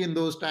 especially in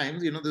those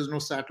times, there's no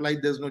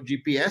satellite, there's no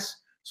GPS.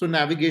 So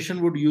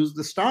navigation would use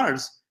the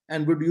stars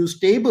and would use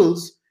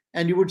tables.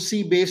 And you would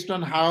see based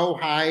on how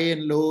high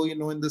and low,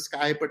 in the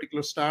sky a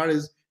particular star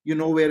is,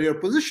 where your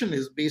position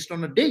is based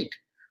on a date.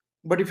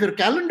 But if your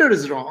calendar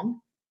is wrong,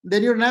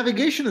 then your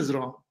navigation is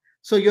wrong.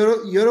 So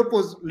Europe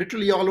was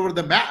literally all over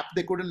the map.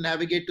 They couldn't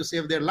navigate to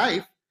save their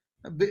life,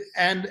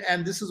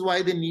 and this is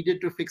why they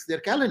needed to fix their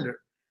calendar.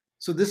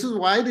 So this is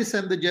why they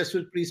sent the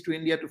Jesuit priests to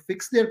India to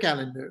fix their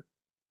calendar.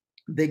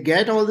 They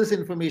get all this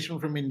information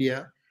from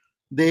India.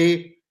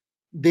 They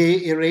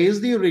erase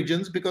the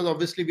origins, because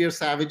obviously we are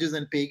savages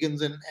and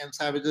pagans, and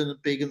savages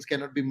and pagans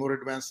cannot be more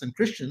advanced than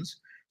Christians.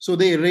 So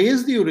they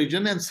erase the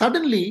origin, and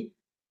suddenly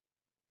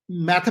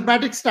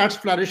mathematics starts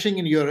flourishing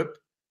in Europe.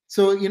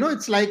 So,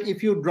 it's like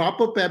if you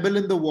drop a pebble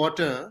in the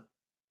water,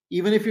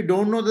 even if you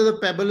don't know that the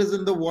pebble is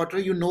in the water,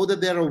 you know that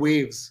there are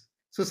waves.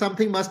 So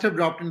something must have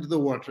dropped into the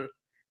water.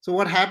 So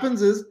what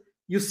happens is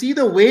you see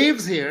the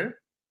waves here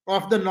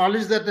of the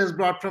knowledge that is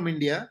brought from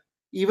India,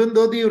 even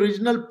though the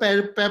original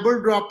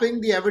pebble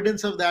dropping, the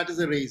evidence of that is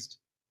erased,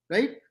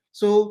 right?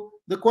 So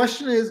the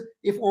question is,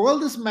 if all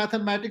this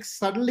mathematics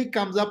suddenly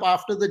comes up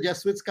after the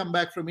Jesuits come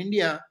back from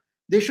India,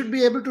 they should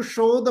be able to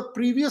show the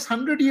previous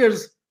 100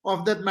 years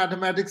of that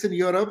mathematics in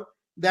Europe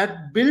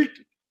that built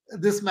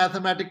this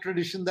mathematic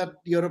tradition that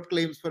Europe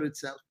claims for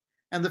itself.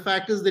 And the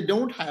fact is, they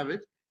don't have it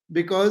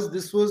because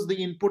this was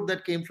the input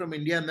that came from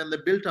India and then they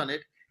built on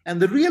it. And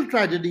the real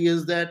tragedy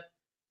is that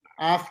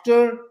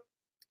after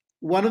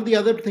one of the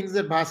other things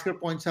that Bhaskar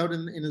points out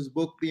in his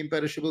book, The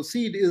Imperishable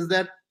Seed, is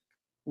that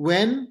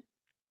when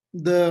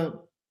the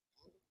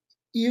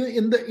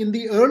in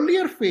the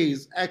earlier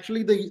phase,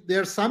 actually,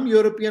 there are some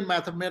European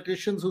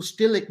mathematicians who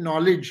still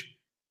acknowledge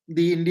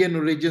the Indian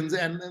origins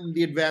and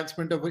the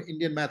advancement of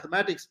Indian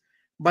mathematics.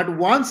 But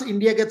once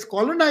India gets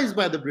colonized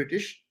by the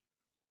British,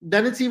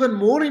 then it's even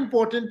more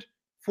important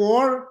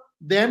for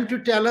them to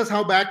tell us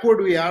how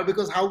backward we are,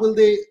 because how will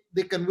they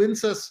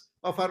convince us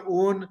of our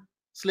own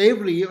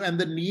slavery and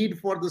the need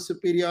for the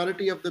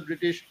superiority of the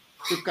British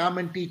to come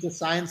and teach us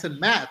science and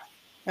math?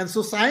 And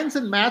so science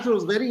and math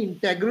was very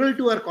integral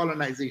to our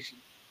colonization.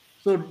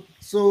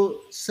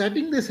 So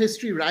setting this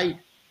history right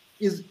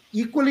is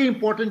equally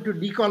important to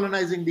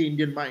decolonizing the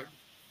Indian mind.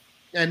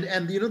 And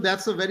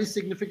that's a very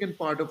significant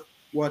part of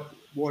what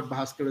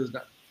Bhaskar has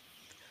done.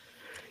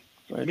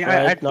 May Right, I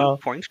right add one now.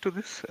 point to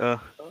this? Let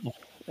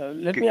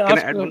me Can I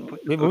ask add one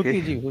point? Okay.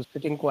 Vibhuti ji, who's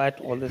sitting quiet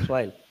all this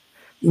while.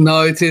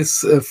 No, it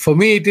is, for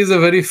me, it is a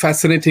very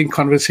fascinating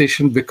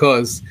conversation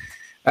because,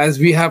 as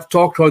we have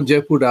talked on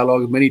Jaipur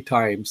Dialogue many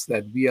times,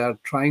 that we are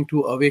trying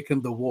to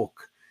awaken the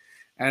woke.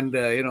 And,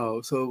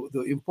 so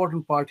the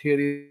important part here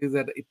is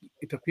that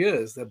it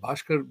appears that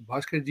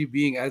Bhaskarji,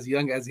 being as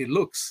young as he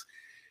looks,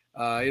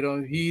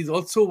 he is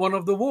also one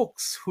of the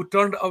wokes who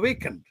turned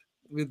awakened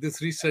with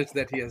this research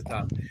that he has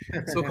done.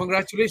 So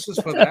congratulations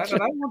for that.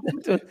 And I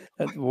want to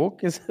That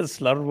woke is a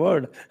slur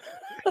word.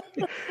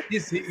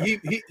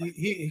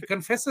 he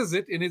confesses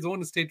it in his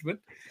own statement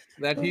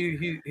that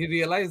he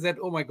realized that,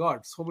 oh my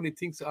God, so many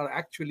things are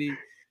actually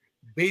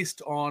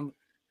based on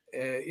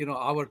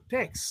our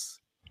texts,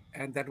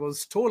 and that was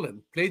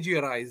stolen,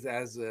 plagiarized,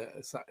 as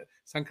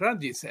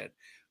Sankrantji said.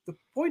 The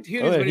point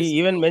here is Oh, very he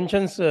even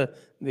mentions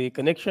the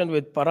connection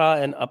with para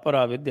and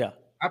apara vidya in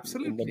the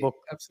absolutely, book.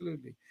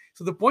 absolutely.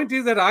 So the point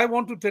is that I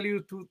want to tell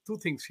you two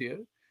things here.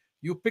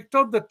 You picked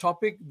out the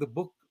topic, the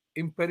book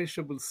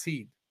Imperishable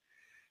Seed,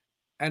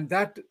 and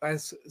that,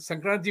 as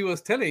Sankrantji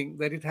was telling,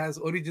 that it has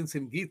origins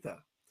in Gita.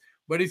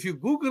 But if you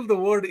Google the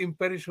word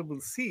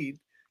imperishable seed,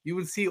 you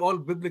will see all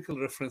biblical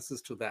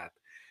references to that.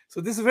 So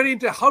this is very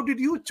interesting. How did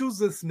you choose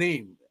this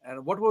name?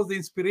 And what was the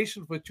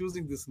inspiration for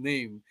choosing this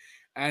name?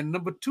 And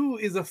number two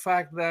is the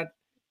fact that,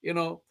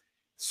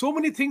 so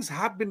many things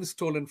have been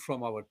stolen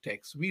from our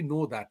text. We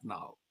know that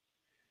now.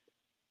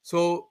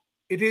 So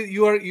it is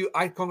you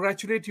I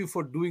congratulate you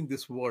for doing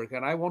this work.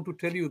 And I want to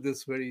tell you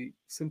this very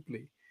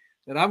simply,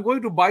 that I'm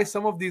going to buy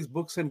some of these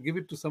books and give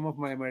it to some of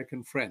my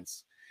American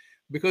friends,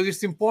 because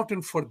it's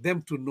important for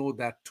them to know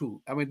that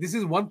too. I mean, this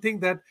is one thing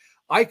that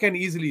I can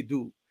easily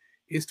do,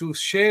 is to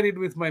share it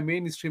with my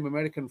mainstream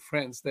American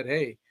friends that,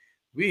 hey,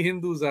 we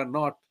Hindus are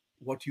not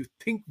what you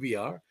think we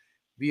are.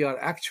 We are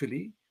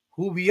actually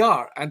who we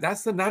are. And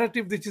that's the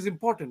narrative which is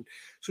important.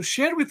 So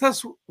share with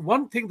us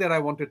one thing that I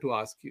wanted to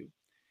ask you.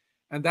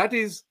 And that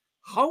is,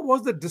 how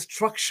was the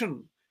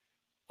destruction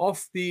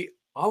of the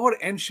our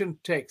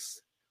ancient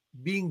texts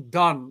being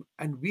done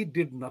and we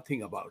did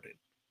nothing about it?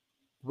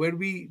 Were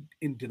we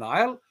in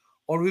denial,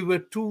 or we were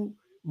too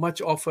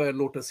much of a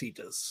lotus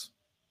eaters?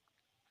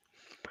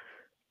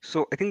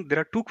 So I think there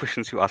are two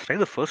questions you asked, right?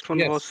 The first one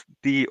Yes. was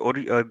the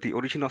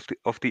origin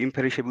of the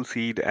imperishable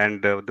seed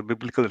and the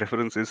biblical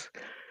references.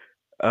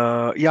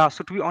 Yeah,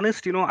 so to be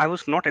honest, I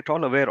was not at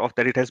all aware of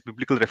that it has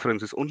biblical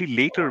references. Only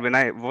later, when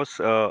I was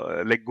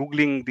like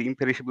Googling the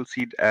imperishable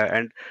seed,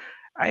 and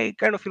I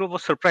kind of,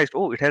 was surprised.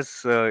 Oh, it has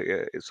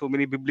so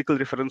many biblical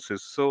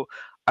references. So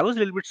I was a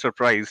little bit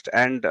surprised,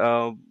 and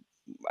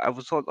I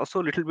was also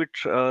a little bit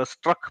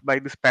struck by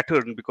this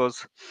pattern,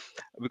 because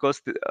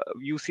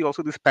you see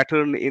also this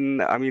pattern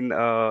in, I mean,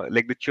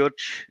 like the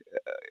church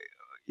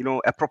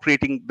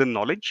appropriating the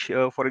knowledge.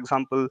 For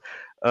example,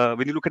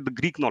 when you look at the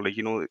Greek knowledge,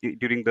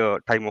 during the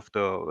time of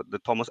the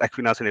Thomas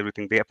Aquinas and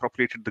everything, they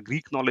appropriated the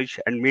Greek knowledge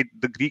and made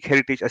the Greek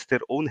heritage as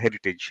their own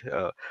heritage,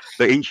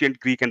 the ancient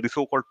Greek and the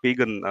so-called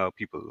pagan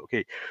people.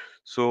 Okay,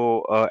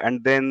 so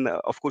and then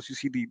of course you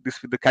see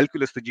this with the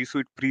calculus, the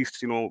Jesuit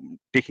priests,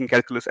 taking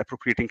calculus,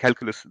 appropriating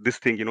calculus. This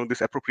thing, this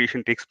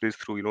appropriation takes place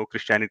through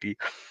Christianity.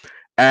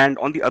 And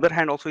on the other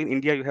hand, also in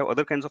India, you have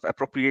other kinds of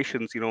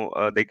appropriations.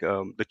 Like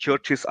the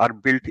churches are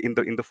built in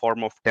the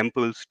form of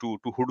temples to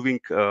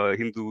hoodwink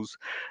Hindus,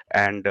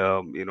 and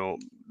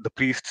the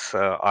priests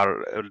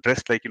are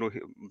dressed like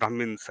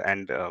Brahmins,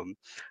 and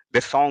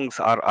their songs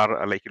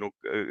are like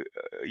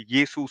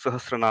Yesu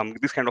Sahasranam.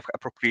 This kind of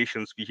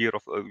appropriations we hear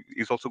of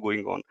is also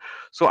going on.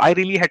 So I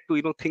really had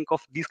to think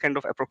of these kind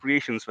of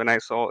appropriations when I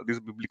saw this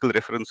biblical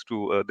reference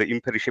to the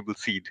imperishable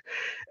seed.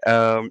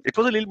 It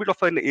was a little bit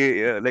of an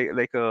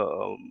like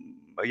a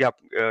yeah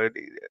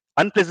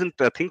unpleasant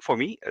thing for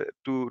me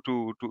to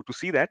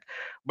see that.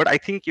 But I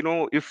think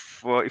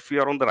if we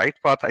are on the right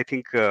path, I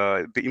think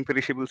the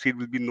imperishable seed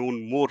will be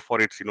known more for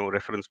its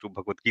reference to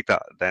Bhagavad Gita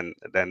than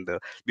the,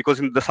 because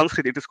in the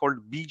Sanskrit it is called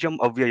bijam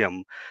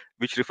avyayam,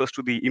 which refers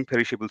to the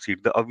imperishable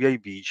seed, the avyay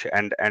bij,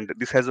 and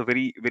this has a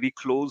very very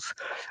close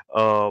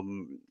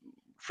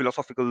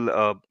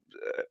philosophical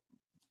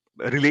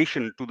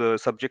relation to the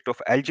subject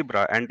of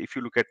algebra. And if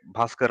you look at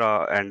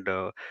Bhaskara and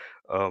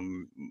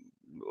um,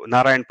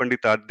 Narayan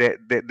Pandita,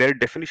 their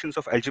definitions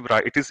of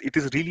algebra, it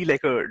is really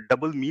like a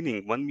double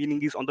meaning. One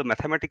meaning is on the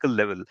mathematical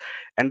level,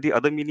 and the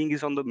other meaning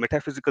is on the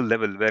metaphysical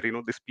level, where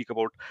they speak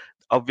about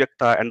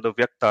avyakta and the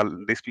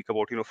vyakta. They speak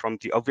about from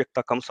the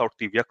avyakta comes out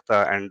the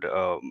vyakta, and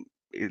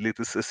it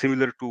is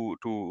similar to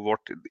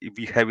what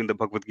we have in the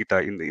Bhagavad Gita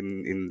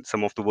in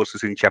some of the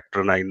verses in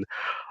chapter 9.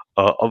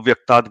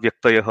 Avyaktad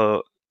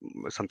vyaktayah,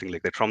 something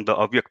like that. From the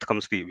avyakt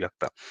comes the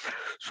vyakta.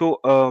 So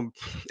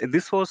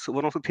this was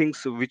one of the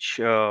things which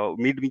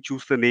made me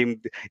choose the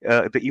name,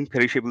 the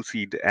imperishable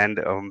seed, and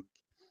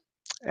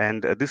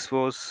this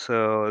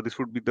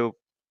would be the,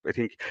 I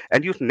think.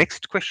 And your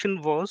next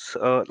question was,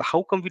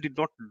 how come we did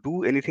not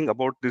do anything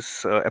about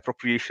this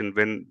appropriation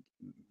when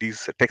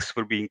these texts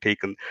were being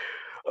taken?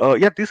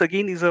 Yeah, this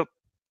again is a.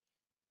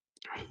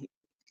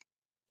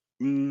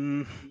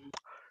 Mm,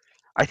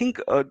 I think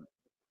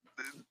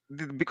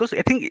because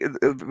I think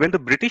when the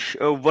British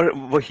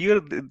were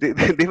here,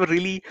 they were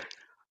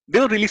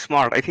really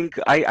smart. I think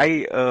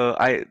I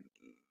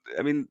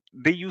mean,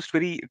 they used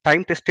very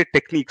time-tested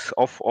techniques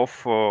of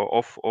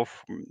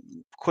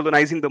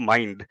colonizing the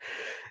mind,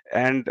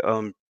 and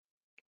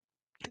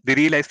they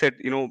realized that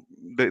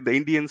the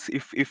Indians,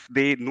 if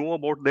they know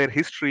about their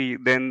history,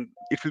 then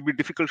it will be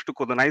difficult to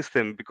colonize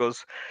them,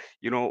 because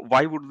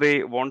why would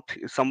they want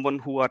someone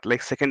who are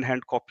like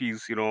second-hand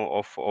copies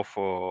of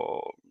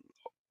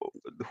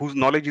whose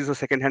knowledge is a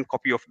second-hand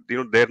copy of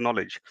their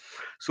knowledge.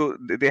 So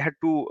they had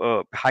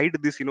to hide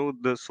this,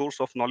 the source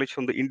of knowledge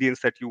from the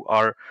Indians, that you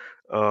are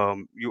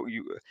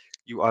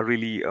you are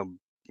really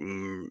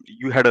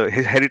you had a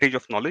heritage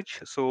of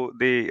knowledge. So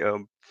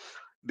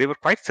they were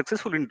quite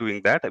successful in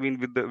doing that. I mean,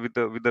 with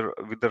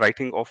the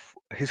writing of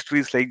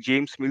histories like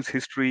James Mill's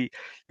history,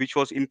 which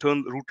was in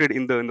turn rooted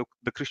in the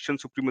Christian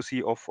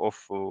supremacy of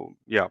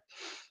yeah.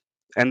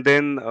 And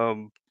then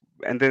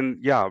and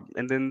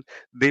then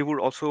they would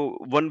also,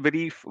 one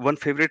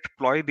favorite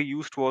ploy they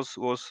used was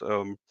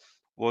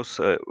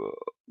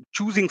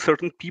choosing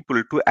certain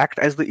people to act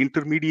as the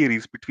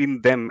intermediaries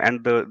between them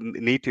and the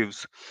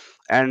natives.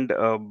 And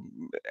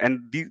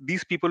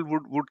these people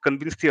would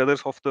convince the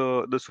others of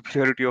the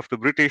superiority of the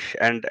British,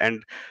 and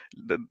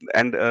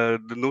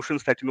the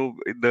notions that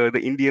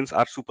the Indians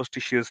are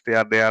superstitious, they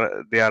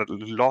are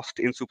lost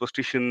in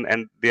superstition,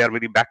 and they are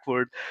very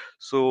backward.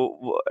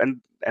 So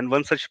and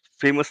one such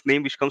famous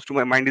name which comes to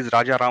my mind is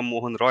Raja Ram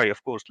Mohan Roy.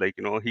 Of course, like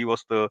he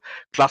was the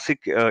classic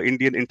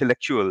Indian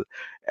intellectual.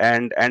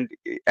 And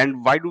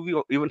why do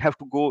we even have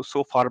to go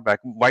so far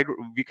back? Why do,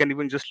 we can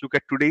even just look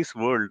at today's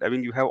world. I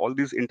mean, you have all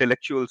these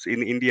intellectuals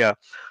in India,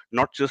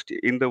 not just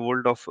in the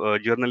world of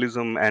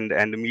journalism and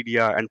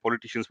media and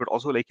politicians, but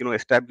also like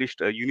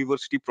established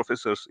university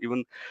professors,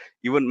 even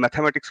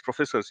mathematics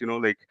professors.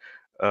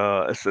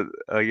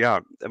 Yeah,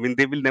 I mean,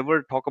 they will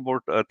never talk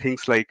about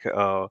things like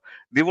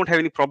they won't have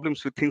any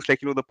problems with things like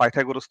the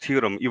Pythagoras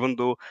theorem, even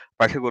though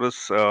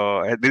Pythagoras,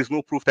 there is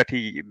no proof that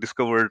he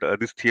discovered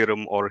this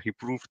theorem or he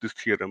proved this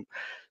theorem.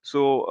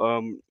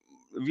 So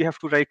we have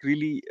to like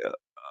really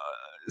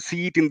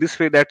see it in this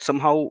way, that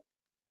somehow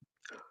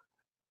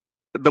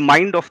the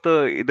mind of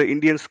the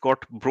Indians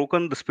got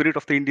broken, the spirit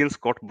of the Indians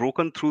got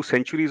broken through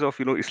centuries of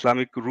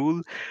Islamic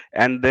rule,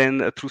 and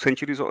then through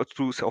centuries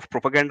of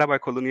propaganda by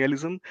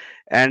colonialism.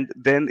 And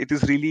then it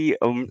is really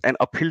an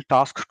uphill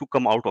task to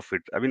come out of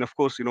it. I mean, of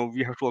course,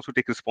 we have to also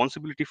take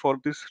responsibility for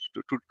this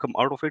to come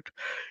out of it,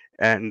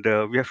 and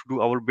we have to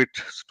do our bit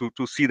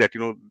to see that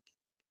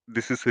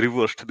this is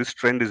reversed, this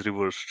trend is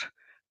reversed.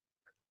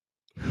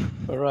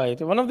 Right.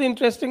 One of the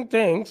interesting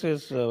things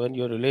is when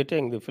you're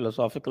relating the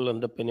philosophical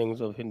underpinnings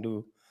of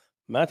Hindu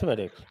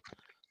mathematics,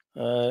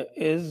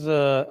 is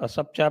a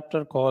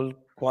subchapter called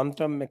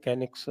Quantum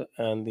Mechanics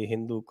and the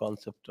Hindu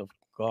Concept of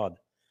God.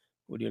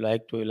 Would you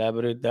like to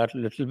elaborate that a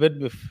little bit?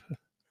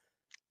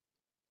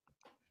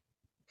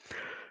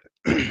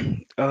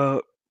 uh,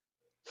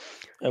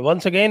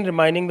 Once again,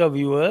 reminding the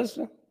viewers,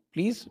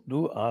 please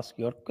do ask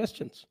your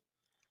questions.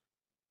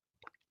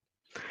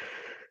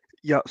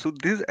 Yeah, so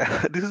this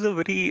this is a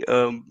very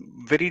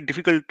very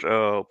difficult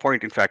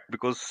point, in fact,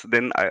 because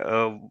then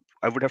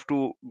I would have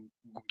to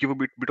give a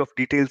bit of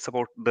details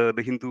about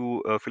the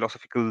Hindu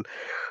philosophical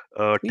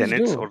Please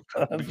tenets, do. or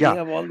We yeah.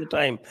 have all the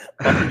time,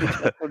 all the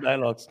time for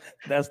dialogues.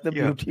 That's the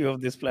Yeah. beauty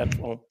of this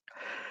platform.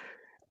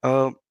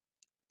 Uh,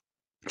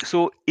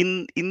 so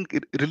in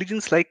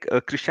religions like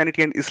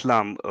Christianity and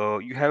Islam,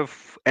 you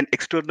have an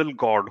external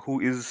God who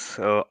is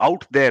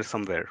out there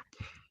somewhere.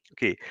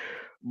 Okay,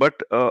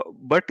 but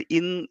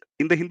in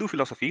the Hindu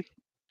philosophy,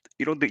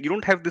 you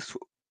don't have this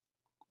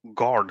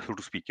God, so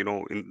to speak.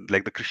 In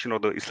like the Christian or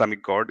the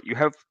Islamic God, you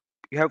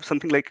have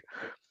something like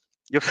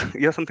you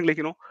have something like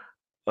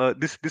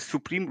this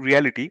supreme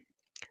reality,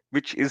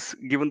 which is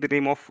given the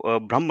name of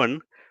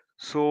Brahman.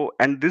 So,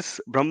 and this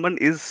Brahman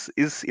is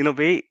in a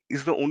way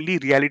is the only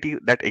reality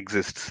that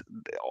exists.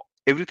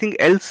 Everything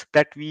else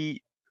that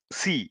we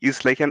see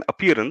is like an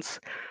appearance.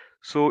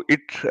 So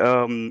it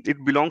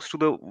belongs to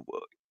the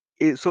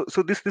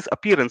so this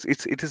appearance,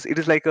 it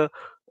is like a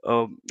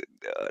um,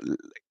 uh,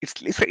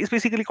 it's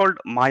basically called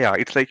Maya.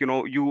 It's like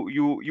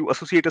you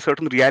associate a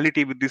certain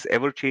reality with this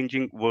ever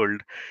changing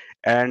world,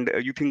 and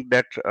you think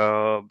that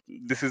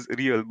this is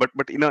real, but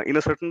in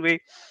a certain way,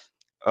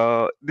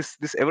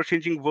 this ever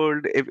changing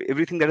world,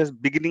 everything that has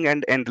beginning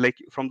and end, like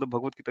from the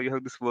Bhagavad Gita, you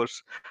have this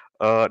verse,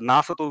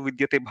 na sato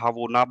vidyate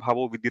bhavo na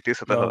bhavo vidyate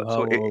Na satah.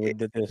 So bhavo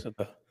vidyate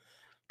satah.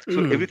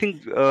 so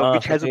everything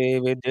which has a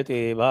Nasate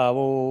vidyate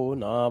bhavo,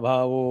 na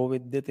bhavo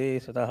vidyate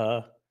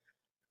satah.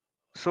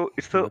 so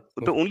it's That-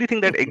 the only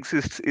thing that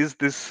exists is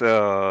this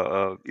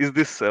tattva.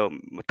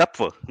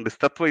 This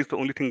tattva is the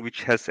only thing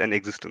which has an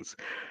existence.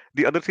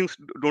 The other things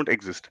don't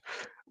exist.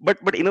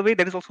 But in a way,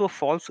 that is also a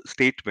false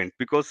statement,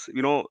 because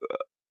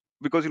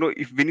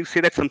if when you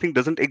say that something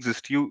doesn't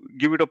exist, you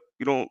give it a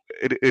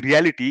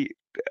reality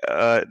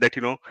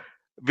that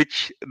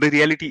which the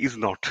reality is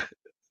not,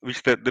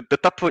 which the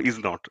tattva is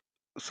not.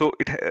 So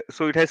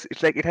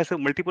it's like it has a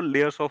multiple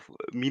layers of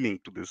meaning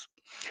to this.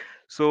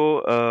 So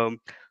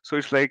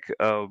it's like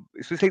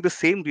the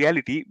same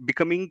reality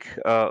becoming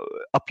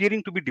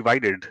appearing to be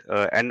divided,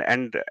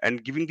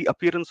 and giving the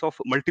appearance of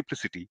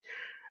multiplicity.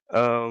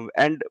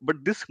 And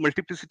but this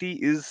multiplicity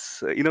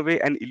is in a way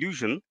an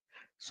illusion.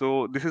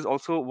 So this is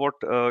also what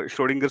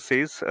Schrodinger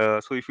says.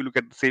 So if you look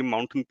at the same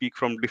mountain peak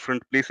from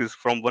different places,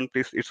 from one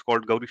place it's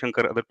called Gauri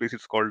Shankar, other place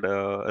it's called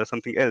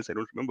something else, I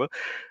don't remember,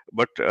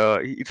 but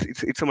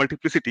it's a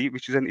multiplicity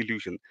which is an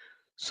illusion.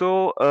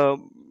 So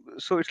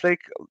so it's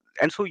like,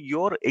 and so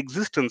your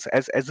existence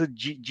as a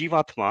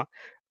jivatma,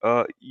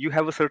 you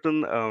have a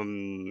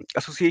certain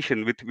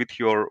association with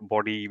your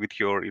body, with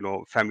your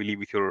family,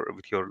 with your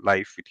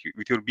life,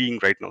 with your being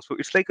right now. So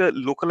it's like a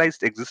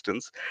localized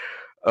existence,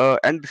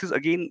 and this is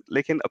again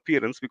like an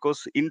appearance,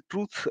 because in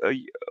truth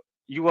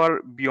you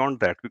are beyond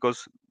that,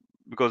 because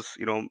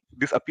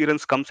this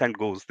appearance comes and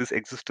goes, this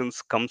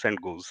existence comes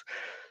and goes.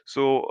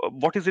 So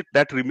what is it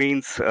that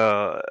remains,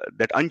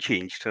 that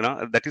unchanged,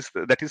 that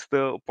is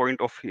the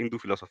point of Hindu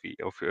philosophy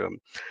of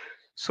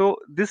so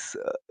this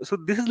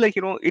is like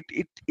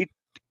it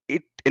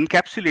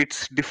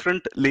encapsulates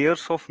different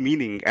layers of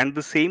meaning, and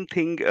the same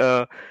thing,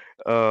 the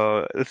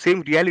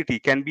same reality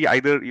can be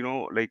either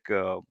like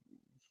uh,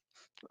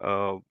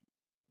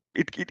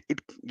 it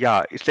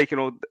yeah, it's like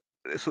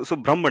so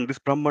Brahman, this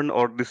Brahman,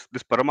 or this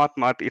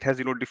Paramatma, it has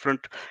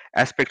different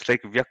aspects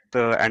like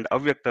Vyakta and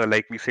Avyakta,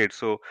 like we said.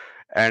 So,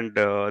 and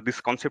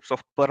these concepts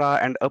of para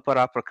and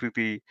apara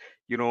prakriti,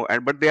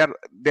 and but they are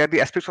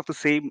the aspects of the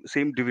same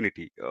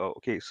divinity.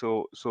 Okay,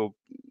 so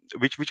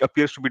which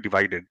appears to be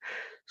divided.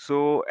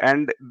 So,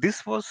 and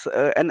this was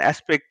an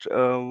aspect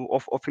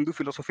of Hindu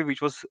philosophy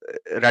which was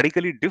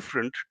radically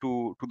different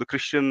to the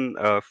Christian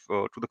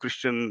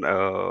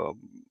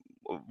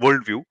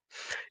worldview,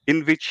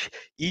 in which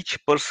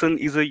each person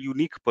is a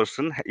unique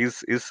person,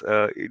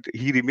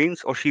 he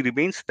remains or she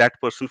remains that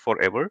person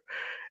forever.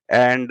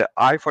 And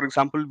I, for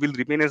example, will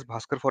remain as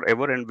Bhaskar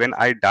forever, and when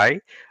I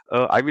die,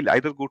 I will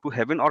either go to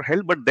heaven or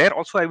hell, but there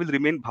also I will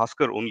remain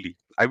Bhaskar only.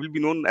 I will be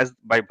known as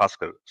by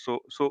Bhaskar. So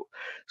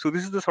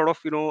this is the sort of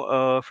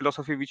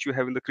philosophy which you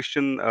have in the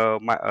Christian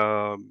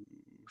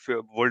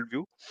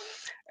worldview.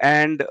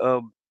 And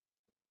uh,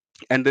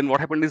 and then what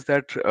happened is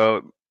that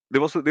there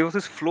was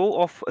this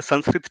flow of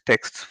Sanskrit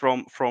texts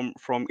from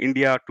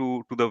India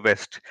to the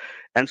West,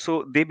 and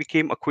so they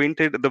became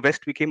acquainted. The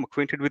West became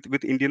acquainted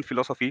with Indian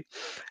philosophy,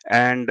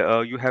 and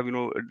you have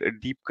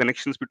deep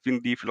connections between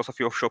the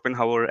philosophy of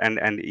Schopenhauer and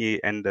the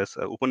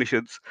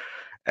Upanishads,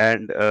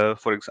 and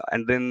for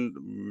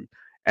example,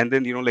 and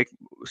then like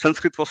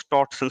Sanskrit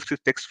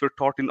texts were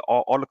taught in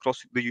all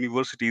across the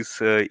universities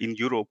in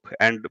Europe,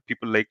 and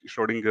people like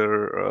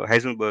Schrodinger,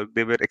 Heisenberg,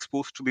 they were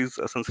exposed to these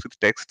Sanskrit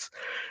texts.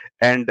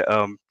 And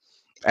um,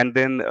 and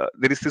then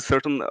there is this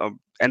certain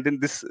and then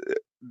this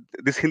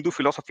Hindu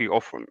philosophy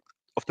of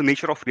the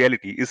nature of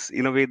reality is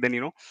in a way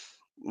then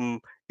mm,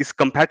 is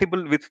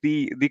compatible with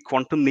the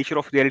quantum nature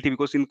of reality,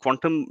 because in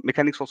quantum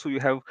mechanics also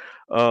you have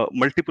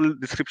multiple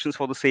descriptions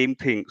for the same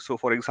thing. So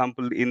for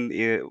example,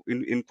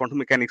 in quantum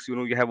mechanics,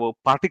 you have a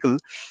particle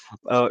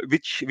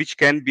which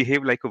can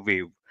behave like a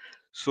wave.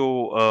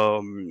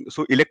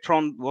 So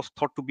electron was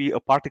thought to be a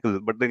particle,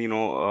 but then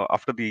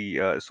after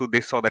so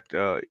they saw that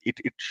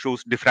it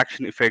shows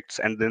diffraction effects,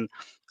 and then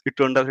it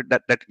turned out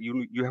that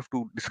you have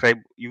to describe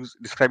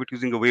it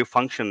using a wave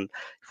function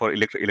for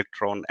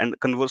electron, and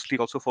conversely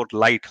also for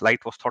light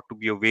was thought to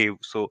be a wave.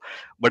 So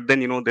but then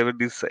there were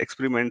these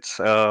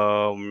experiments.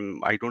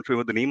 I don't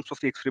remember the names of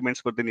the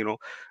experiments, but then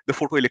the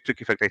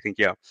photoelectric effect, I think,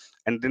 yeah.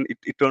 And then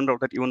it turned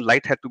out that even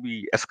light had to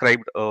be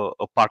ascribed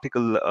a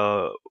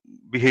particle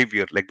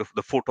behavior, like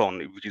the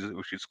photon,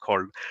 which is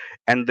called.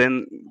 And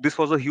then this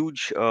was a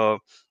huge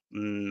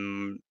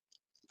mm,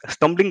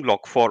 stumbling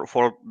block for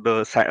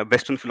the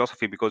Western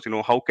philosophy, because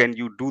how can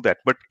you do that?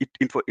 But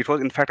it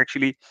was in fact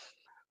actually,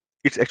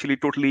 it's actually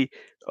totally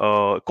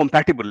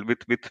compatible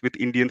with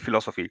Indian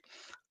philosophy.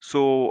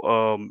 So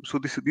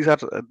these are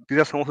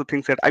some of the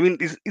things that, I mean,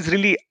 is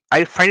really,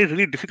 I find it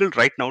really difficult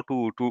right now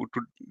to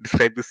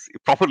describe this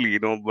properly,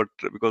 but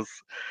because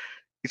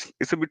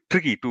it's a bit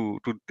tricky to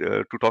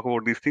talk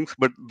about these things.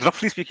 But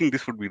roughly speaking,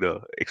 this would be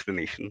the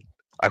explanation.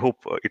 I hope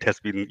it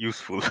has been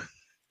useful.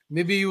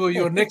 Maybe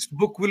your next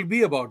book will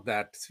be about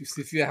that.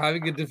 If you're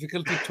having a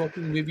difficulty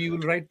talking, maybe you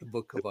will write the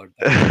book about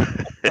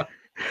that.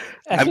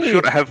 I'm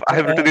sure Actually, I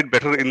have written uh, it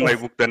better in my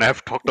book than I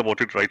have talked about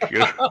it right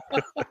here.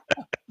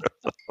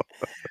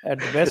 at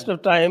the best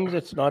of times,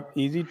 it's not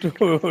easy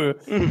to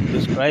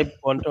describe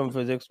quantum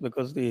physics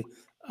because the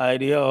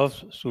idea of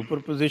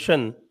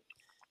superposition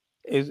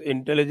is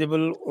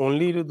intelligible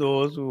only to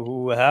those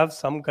who have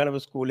some kind of a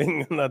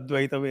schooling in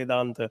Advaita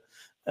Vedanta.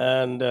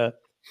 And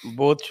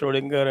both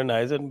Schrodinger and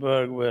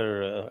Heisenberg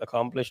were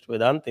accomplished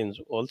Vedantins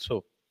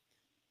also.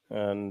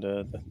 And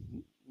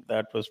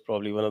that was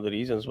probably one of the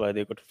reasons why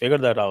they could figure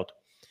that out.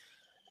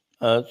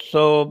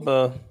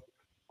 So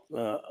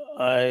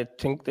I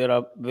think there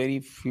are very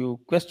few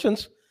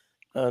questions.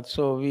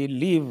 So we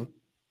leave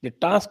the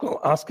task of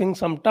asking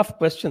some tough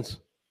questions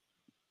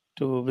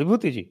to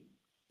Vibhuti ji.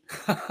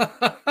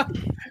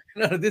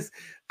 No, this,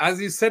 as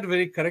you said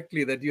very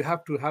correctly, that you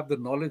have to have the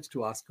knowledge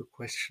to ask a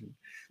question.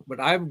 But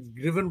I'm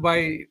driven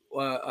by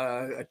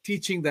a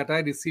teaching that I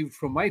received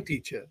from my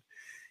teacher.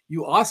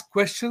 You ask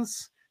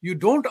questions. You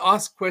don't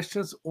ask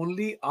questions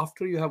only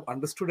after you have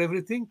understood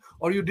everything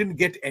or you didn't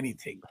get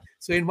anything.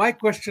 So in my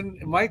question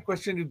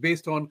is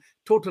based on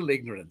total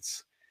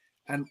ignorance,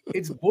 and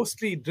it's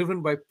mostly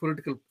driven by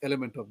political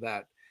element of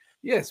that.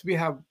 Yes, we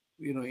have,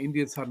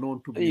 Indians are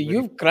known to be very.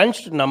 You've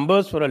crunched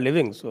numbers for a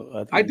living, so I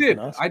I think you can did.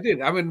 ask. I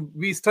did. I mean,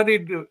 we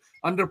studied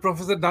under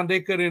Professor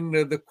Dandekar in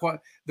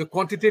the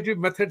quantitative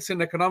methods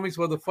in economics.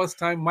 Was the first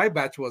time my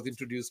batch was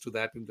introduced to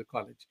that in the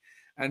college,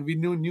 and we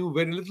knew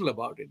very little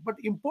about it. But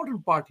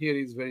important part here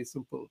is very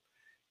simple.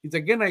 It's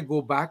again, I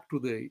go back to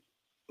the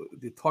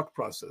thought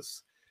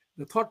process.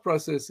 The thought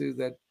process is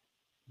that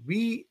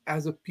we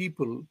as a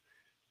people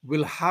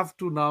will have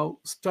to now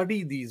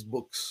study these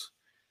books,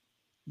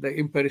 the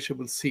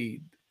Imperishable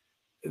Seed,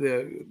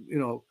 the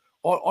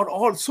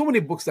or so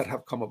many books that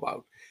have come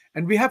about,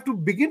 and we have to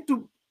begin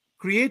to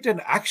create an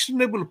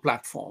actionable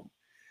platform.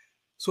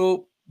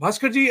 So,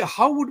 Bhaskarji,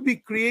 how would we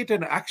create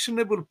an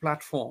actionable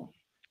platform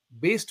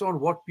based on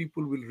what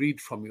people will read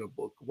from your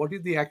book? What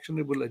is the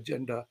actionable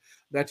agenda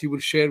that you will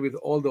share with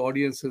all the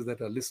audiences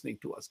that are listening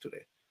to us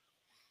today?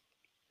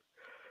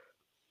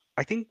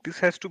 I think this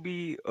has to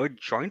be a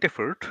joint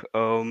effort.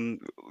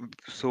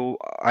 So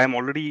I am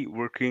already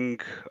working.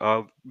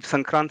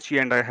 Sankranchi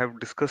and I have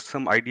discussed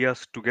some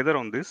ideas together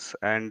on this,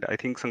 and I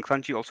think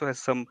Sankranchi also has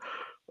some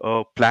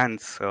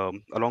plans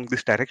along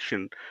this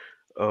direction.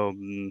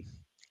 Um,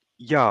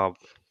 yeah,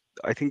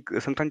 I think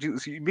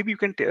Sankranchi, maybe you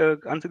can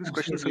answer this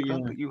question, Absolutely,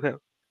 Sankrant. yeah. You have.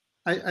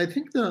 I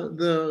think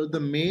the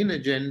main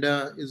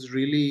agenda is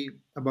really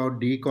about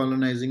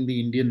decolonizing the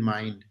Indian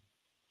mind,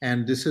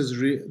 and this is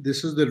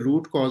the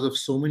root cause of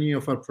so many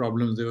of our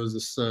problems. There was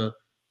this,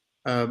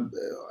 I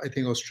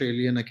think,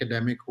 Australian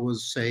academic who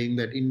was saying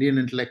that Indian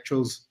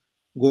intellectuals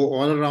go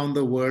all around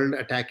the world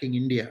attacking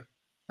India.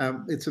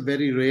 It's a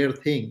very rare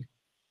thing,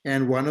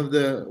 and one of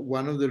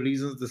the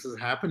reasons this is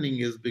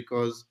happening is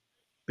because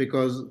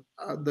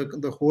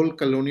the whole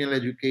colonial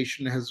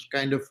education has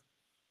kind of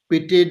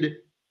pitted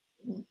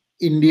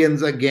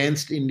Indians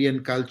against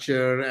Indian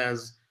culture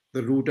as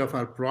the root of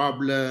our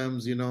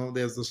problems.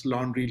 There's this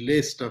laundry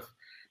list of,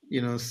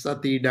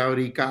 sati,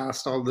 dowry,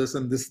 caste, all this,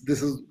 and this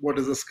is what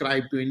is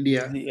ascribed to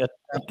India. The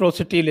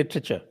atrocity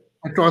literature.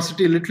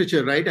 Atrocity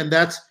literature, right? And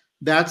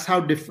that's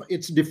how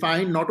it's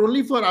defined not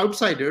only for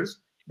outsiders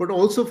but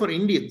also for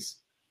Indians.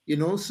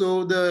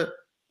 So the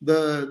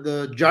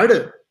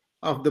jada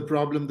of the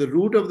problem, the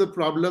root of the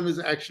problem is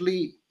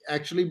actually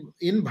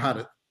in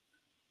Bharat.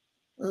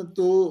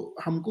 तो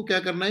हमको क्या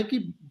करना है कि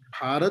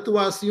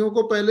भारतवासियों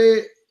को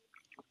पहले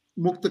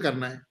मुक्त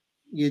करना है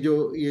ये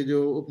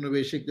जो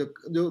उपनिवेशिक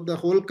जो the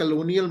whole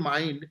colonial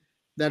mind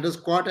that is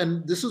caught.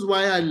 And this is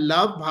why I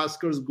love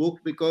Bhaskar's book,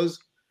 because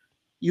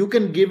you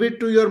can give it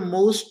to your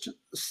most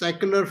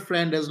secular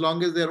friend as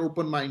long as they're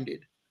open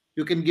minded.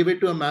 You can give it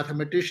to a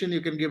mathematician,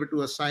 you can give it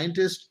to a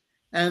scientist,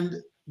 and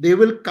they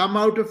will come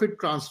out of it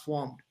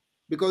transformed,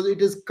 because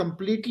it is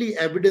completely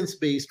evidence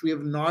based. We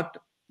have not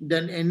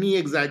done any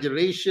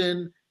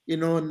exaggeration.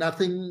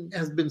 Nothing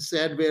has been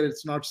said where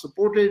it's not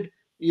supported,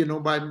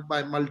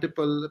 by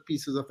multiple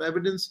pieces of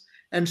evidence.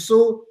 And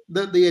so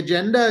the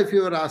agenda, if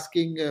you are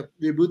asking,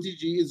 Vibhuti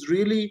ji, is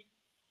really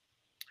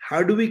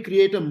how do we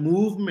create a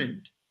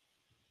movement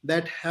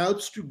that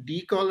helps to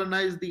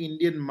decolonize the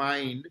Indian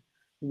mind,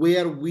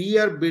 where we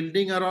are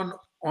building on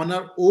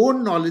our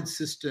own knowledge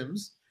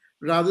systems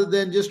rather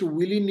than just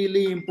willy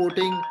nilly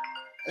importing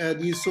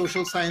these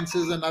social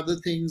sciences and other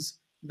things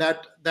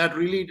that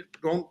really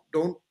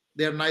don't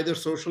they're neither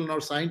social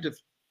nor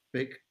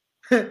scientific.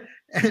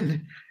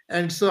 and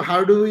and so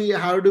how do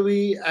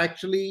we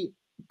actually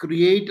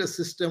create a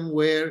system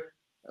where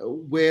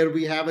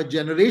we have a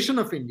generation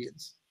of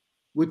Indians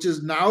which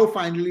is now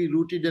finally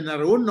rooted in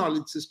our own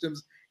knowledge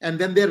systems, and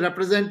then they're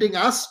representing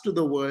us to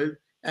the world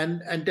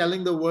and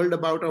telling the world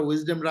about our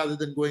wisdom rather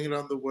than going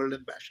around the world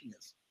and bashing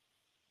us.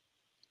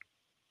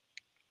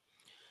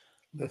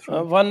 That's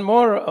right. One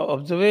more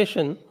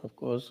observation, of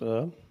course,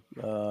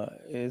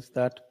 is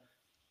that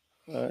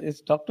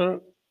is Dr.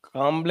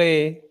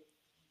 Kamble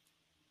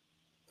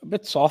a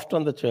bit soft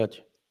on the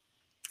church?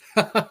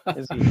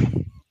 Is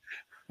he?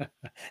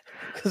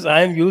 Because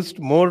I am used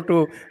more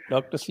to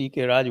Dr.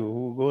 C.K. Raju,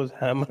 who goes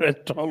hammer and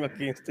strong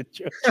against the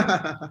church.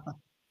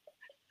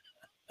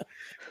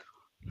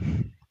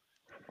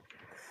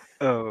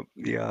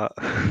 Yeah.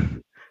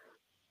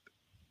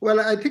 Well,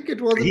 I think it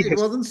He wasn't it has.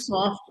 wasn't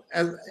soft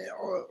as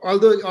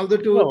although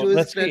to No, his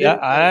but see, credit.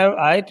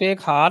 I take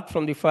heart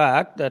from the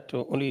fact that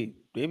only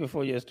day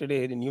before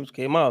yesterday the news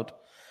came out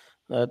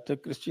that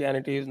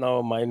Christianity is now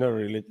a minor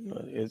religion,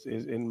 is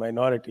in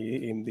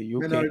minority in the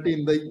UK, Minority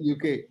in the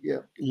UK.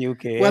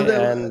 Yeah. Well,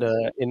 and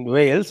in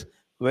Wales,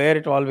 where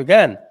it all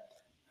began.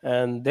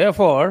 And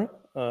therefore,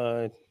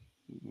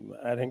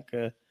 I think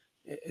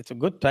it's a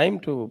good time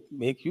to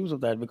make use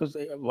of that, because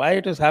why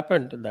it has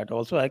happened, that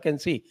also I can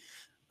see.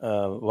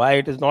 Why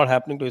it is not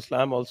happening to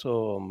Islam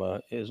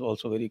also is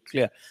also very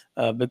clear.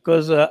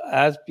 Because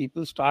as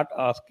people start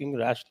asking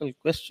rational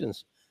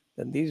questions,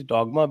 then these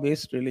dogma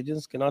based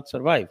religions cannot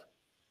survive.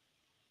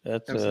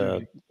 That's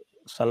absolutely.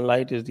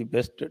 sunlight is the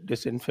best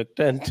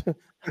disinfectant,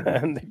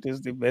 and it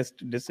is the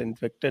best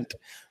disinfectant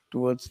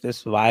towards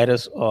this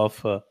virus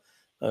of uh,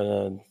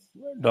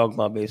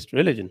 dogma based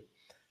religion.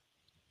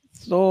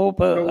 So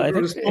So I to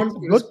think it's respond a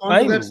good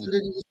respond to that, time. Sanjay, just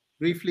It's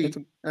briefly,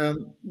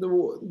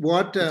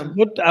 what it's a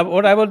good.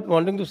 What I was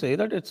wanting to say,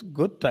 that it's a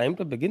good time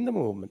to begin the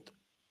movement.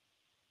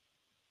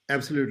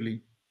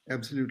 absolutely,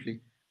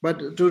 absolutely.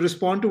 But to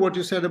respond to what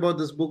you said about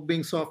this book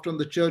being soft on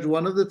the church,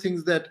 one of the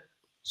things that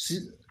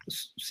C-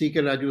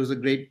 C.K. Raju is a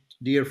great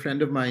dear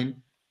friend of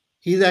mine.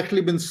 He's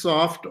actually been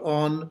soft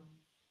on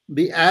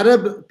the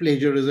Arab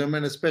plagiarism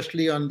and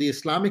especially on the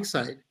Islamic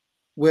side,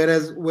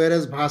 whereas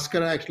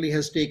Bhaskar actually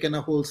has taken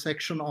a whole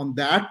section on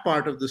that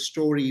part of the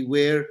story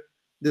where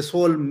this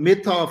whole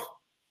myth of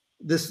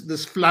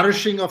this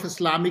flourishing of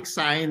Islamic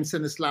science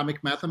and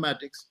Islamic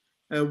mathematics,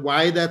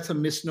 why that's a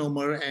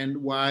misnomer and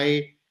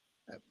why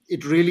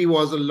it really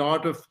was a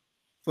lot of,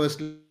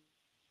 firstly,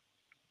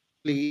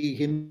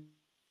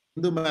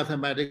 Hindu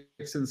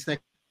mathematics, and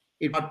secondly,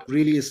 it was not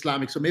really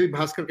Islamic. So maybe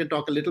Bhaskar can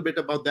talk a little bit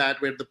about that,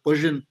 where the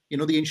Persian,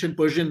 the ancient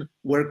Persian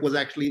work was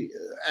actually,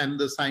 and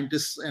the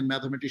scientists and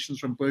mathematicians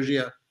from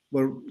Persia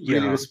were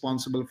really Yeah.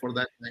 responsible for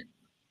that time.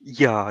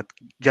 Yeah.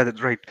 Yeah.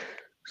 That's right.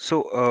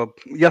 So,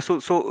 yeah,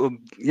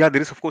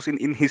 there is, of course,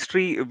 in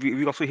history,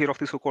 we also hear of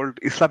the so-called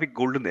Islamic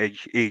Golden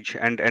Age,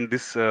 and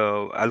this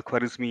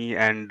Al-Khwarizmi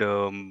and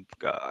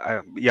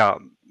yeah,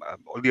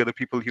 all the other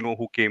people,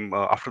 who came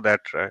after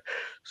that.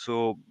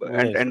 So,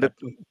 Yes, and that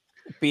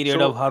period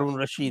so of Harun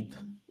Rashid.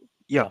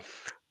 yeah. Yeah.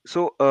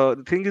 So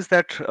the thing is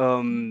that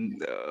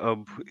uh,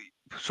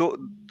 so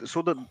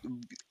so the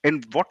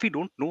and what we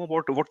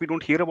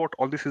don't hear about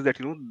all this is that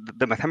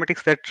the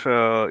mathematics that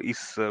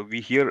is we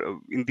hear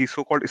in the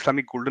so-called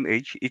Islamic Golden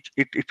Age,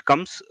 it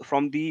comes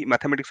from the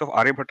mathematics of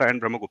Aryabhatta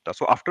and Brahmagupta.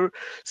 So after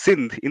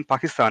Sindh in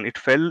Pakistan, it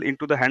fell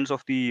into the hands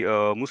of the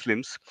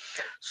Muslims.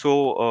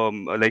 So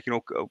like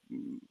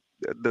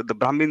the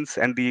Brahmins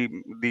and the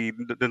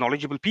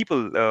knowledgeable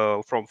people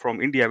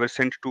from India were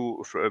sent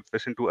to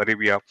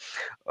Arabia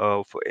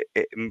for,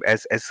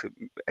 as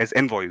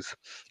envoys,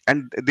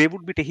 and they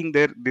would be taking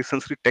their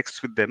Sanskrit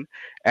texts with them,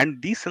 and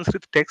these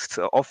Sanskrit texts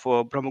of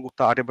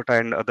Brahmagupta, Aryabhatta,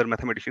 and other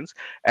mathematicians,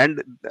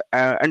 and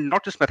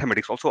not just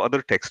mathematics, also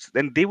other texts,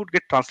 then they would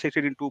get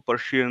translated into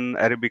Persian,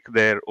 Arabic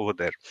there over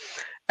there.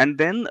 And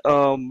then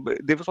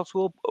there was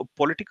also a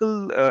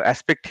political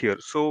aspect here.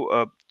 So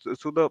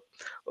the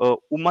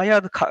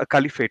Umayyad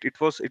Caliphate, it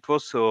was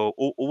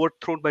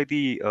overthrown by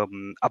the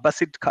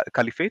Abbasid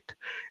Caliphate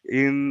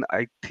in,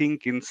 I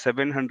think, in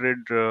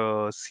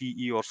 700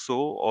 CE or so,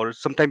 or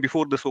sometime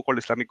before the so-called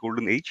Islamic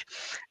Golden Age,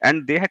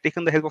 and they had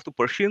taken the help of the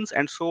Persians,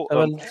 and so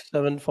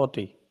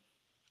 740.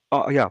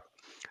 yeah.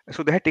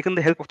 So they had taken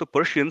the help of the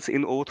Persians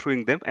in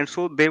overthrowing them, and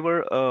so they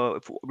were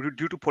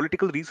due to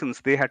political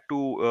reasons they had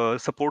to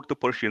support the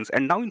Persians.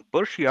 And now in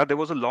Persia there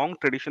was a long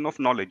tradition of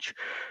knowledge,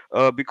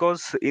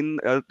 because in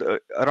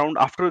around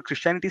after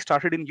Christianity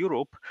started in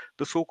Europe,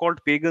 the so-called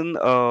pagan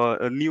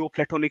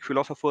Neoplatonic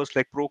philosophers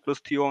like Proclus,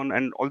 Theon,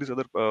 and all these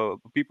other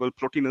people,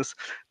 Plotinus,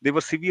 they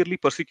were severely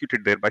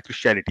persecuted there by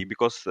Christianity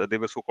because they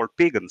were so-called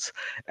pagans,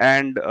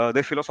 and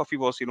their philosophy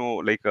was,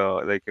 like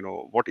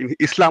what in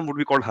Islam would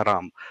be called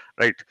haram,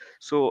 right?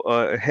 So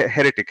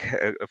heretic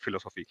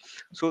philosophy.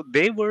 So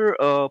they were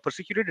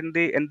persecuted, and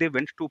they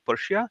went to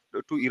Persia,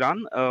 to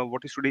Iran,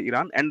 what is today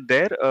Iran, and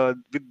there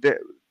with the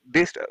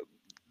they st-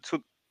 so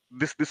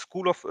this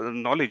school of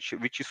knowledge,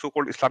 which is so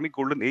called Islamic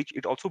golden age,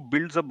 it also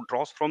builds up,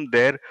 draws from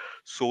their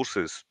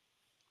sources.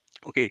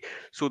 Okay,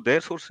 so their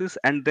sources,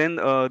 and then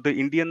the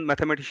Indian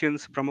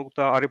mathematicians Brahmagupta,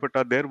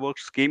 Aryabhatta, their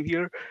works came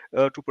here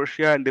to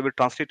Persia, and they were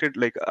translated.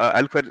 Like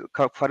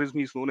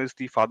Al-Khwarizmi is known as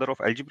the father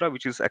of algebra,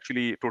 which is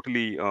actually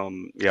totally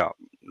yeah,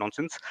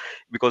 nonsense,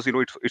 because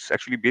it's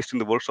actually based in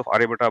the works of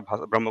Aryabhatta,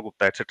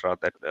 Brahmagupta, etc.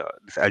 That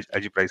this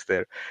algebra is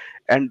there.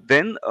 And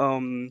then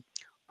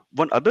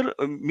one other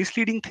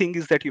misleading thing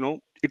is that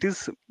it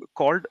is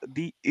called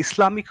the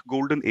Islamic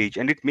golden age,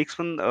 and it makes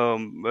one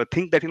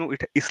think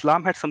that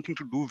Islam had something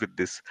to do with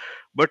this.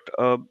 But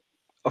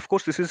of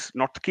course this is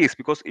not the case,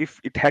 because if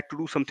it had to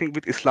do something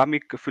with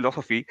Islamic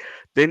philosophy,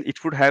 then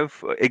it would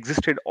have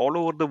existed all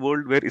over the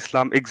world where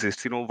Islam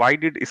exists. Why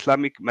did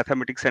Islamic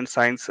mathematics and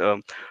science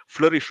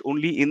flourish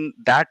only in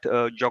that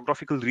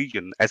geographical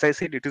region? As I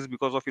said, it is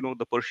because of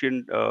the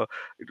Persian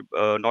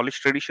knowledge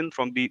tradition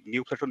from the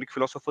Neoplatonic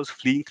philosophers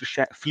fleeing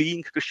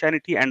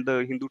Christianity and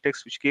the Hindu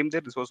texts which came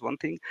there. This was one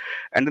thing,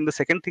 and then the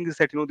second thing is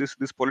that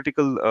this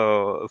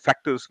political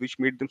factors which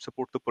made them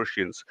support the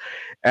Persians.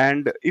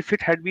 And if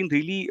it had been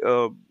really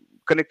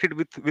connected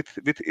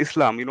with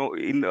Islam,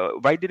 in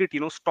why did it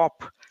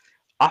stop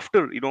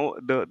after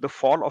the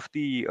fall of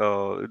the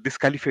this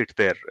caliphate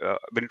there,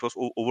 when it was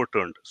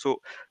overturned?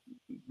 So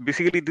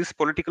basically this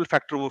political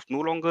factor was no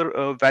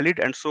longer valid,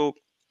 and so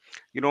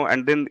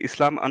and then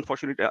Islam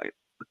unfortunately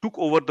took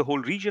over the whole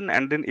region,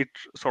 and then it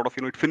sort of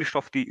it finished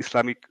off the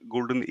Islamic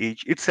golden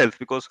age itself,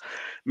 because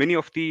many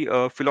of the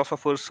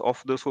philosophers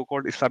of the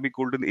so-called Islamic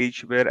golden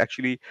age were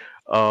actually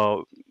uh,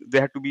 they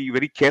had to be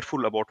very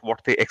careful about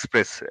what they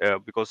express,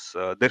 because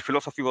their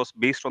philosophy was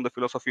based on the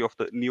philosophy of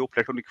the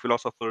Neoplatonic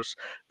philosophers,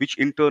 which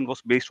in turn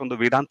was based on the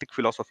Vedantic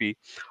philosophy.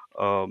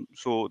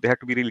 So they had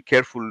to be really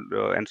careful,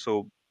 and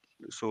so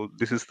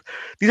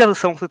these are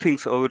some of the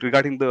things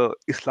regarding the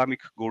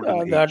Islamic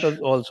golden That age. was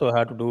also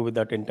had to do with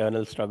that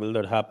internal struggle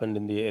that happened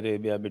in the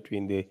Arabia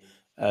between the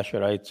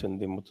Asherites and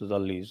the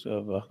Mutazallis.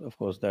 Of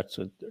course, that's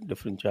a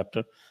different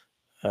chapter.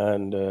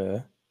 And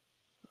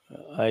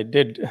I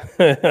did.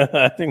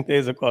 I think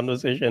there's a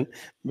conversation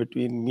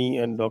between me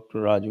and Dr.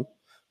 Raju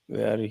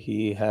where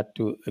he had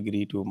to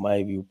agree to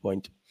my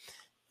viewpoint.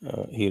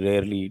 He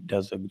rarely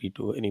does agree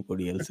to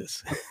anybody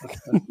else's.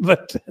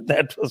 But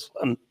that was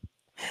one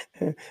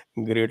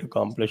great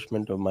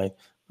accomplishment of mine,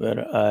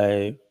 where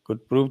I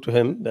could prove to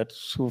him that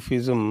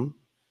Sufism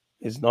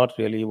is not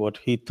really what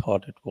he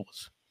thought it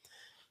was.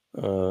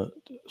 Uh,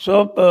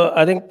 so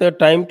I think the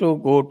time to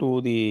go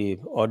to the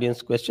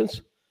audience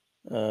questions,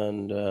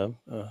 and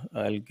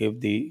I'll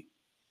give the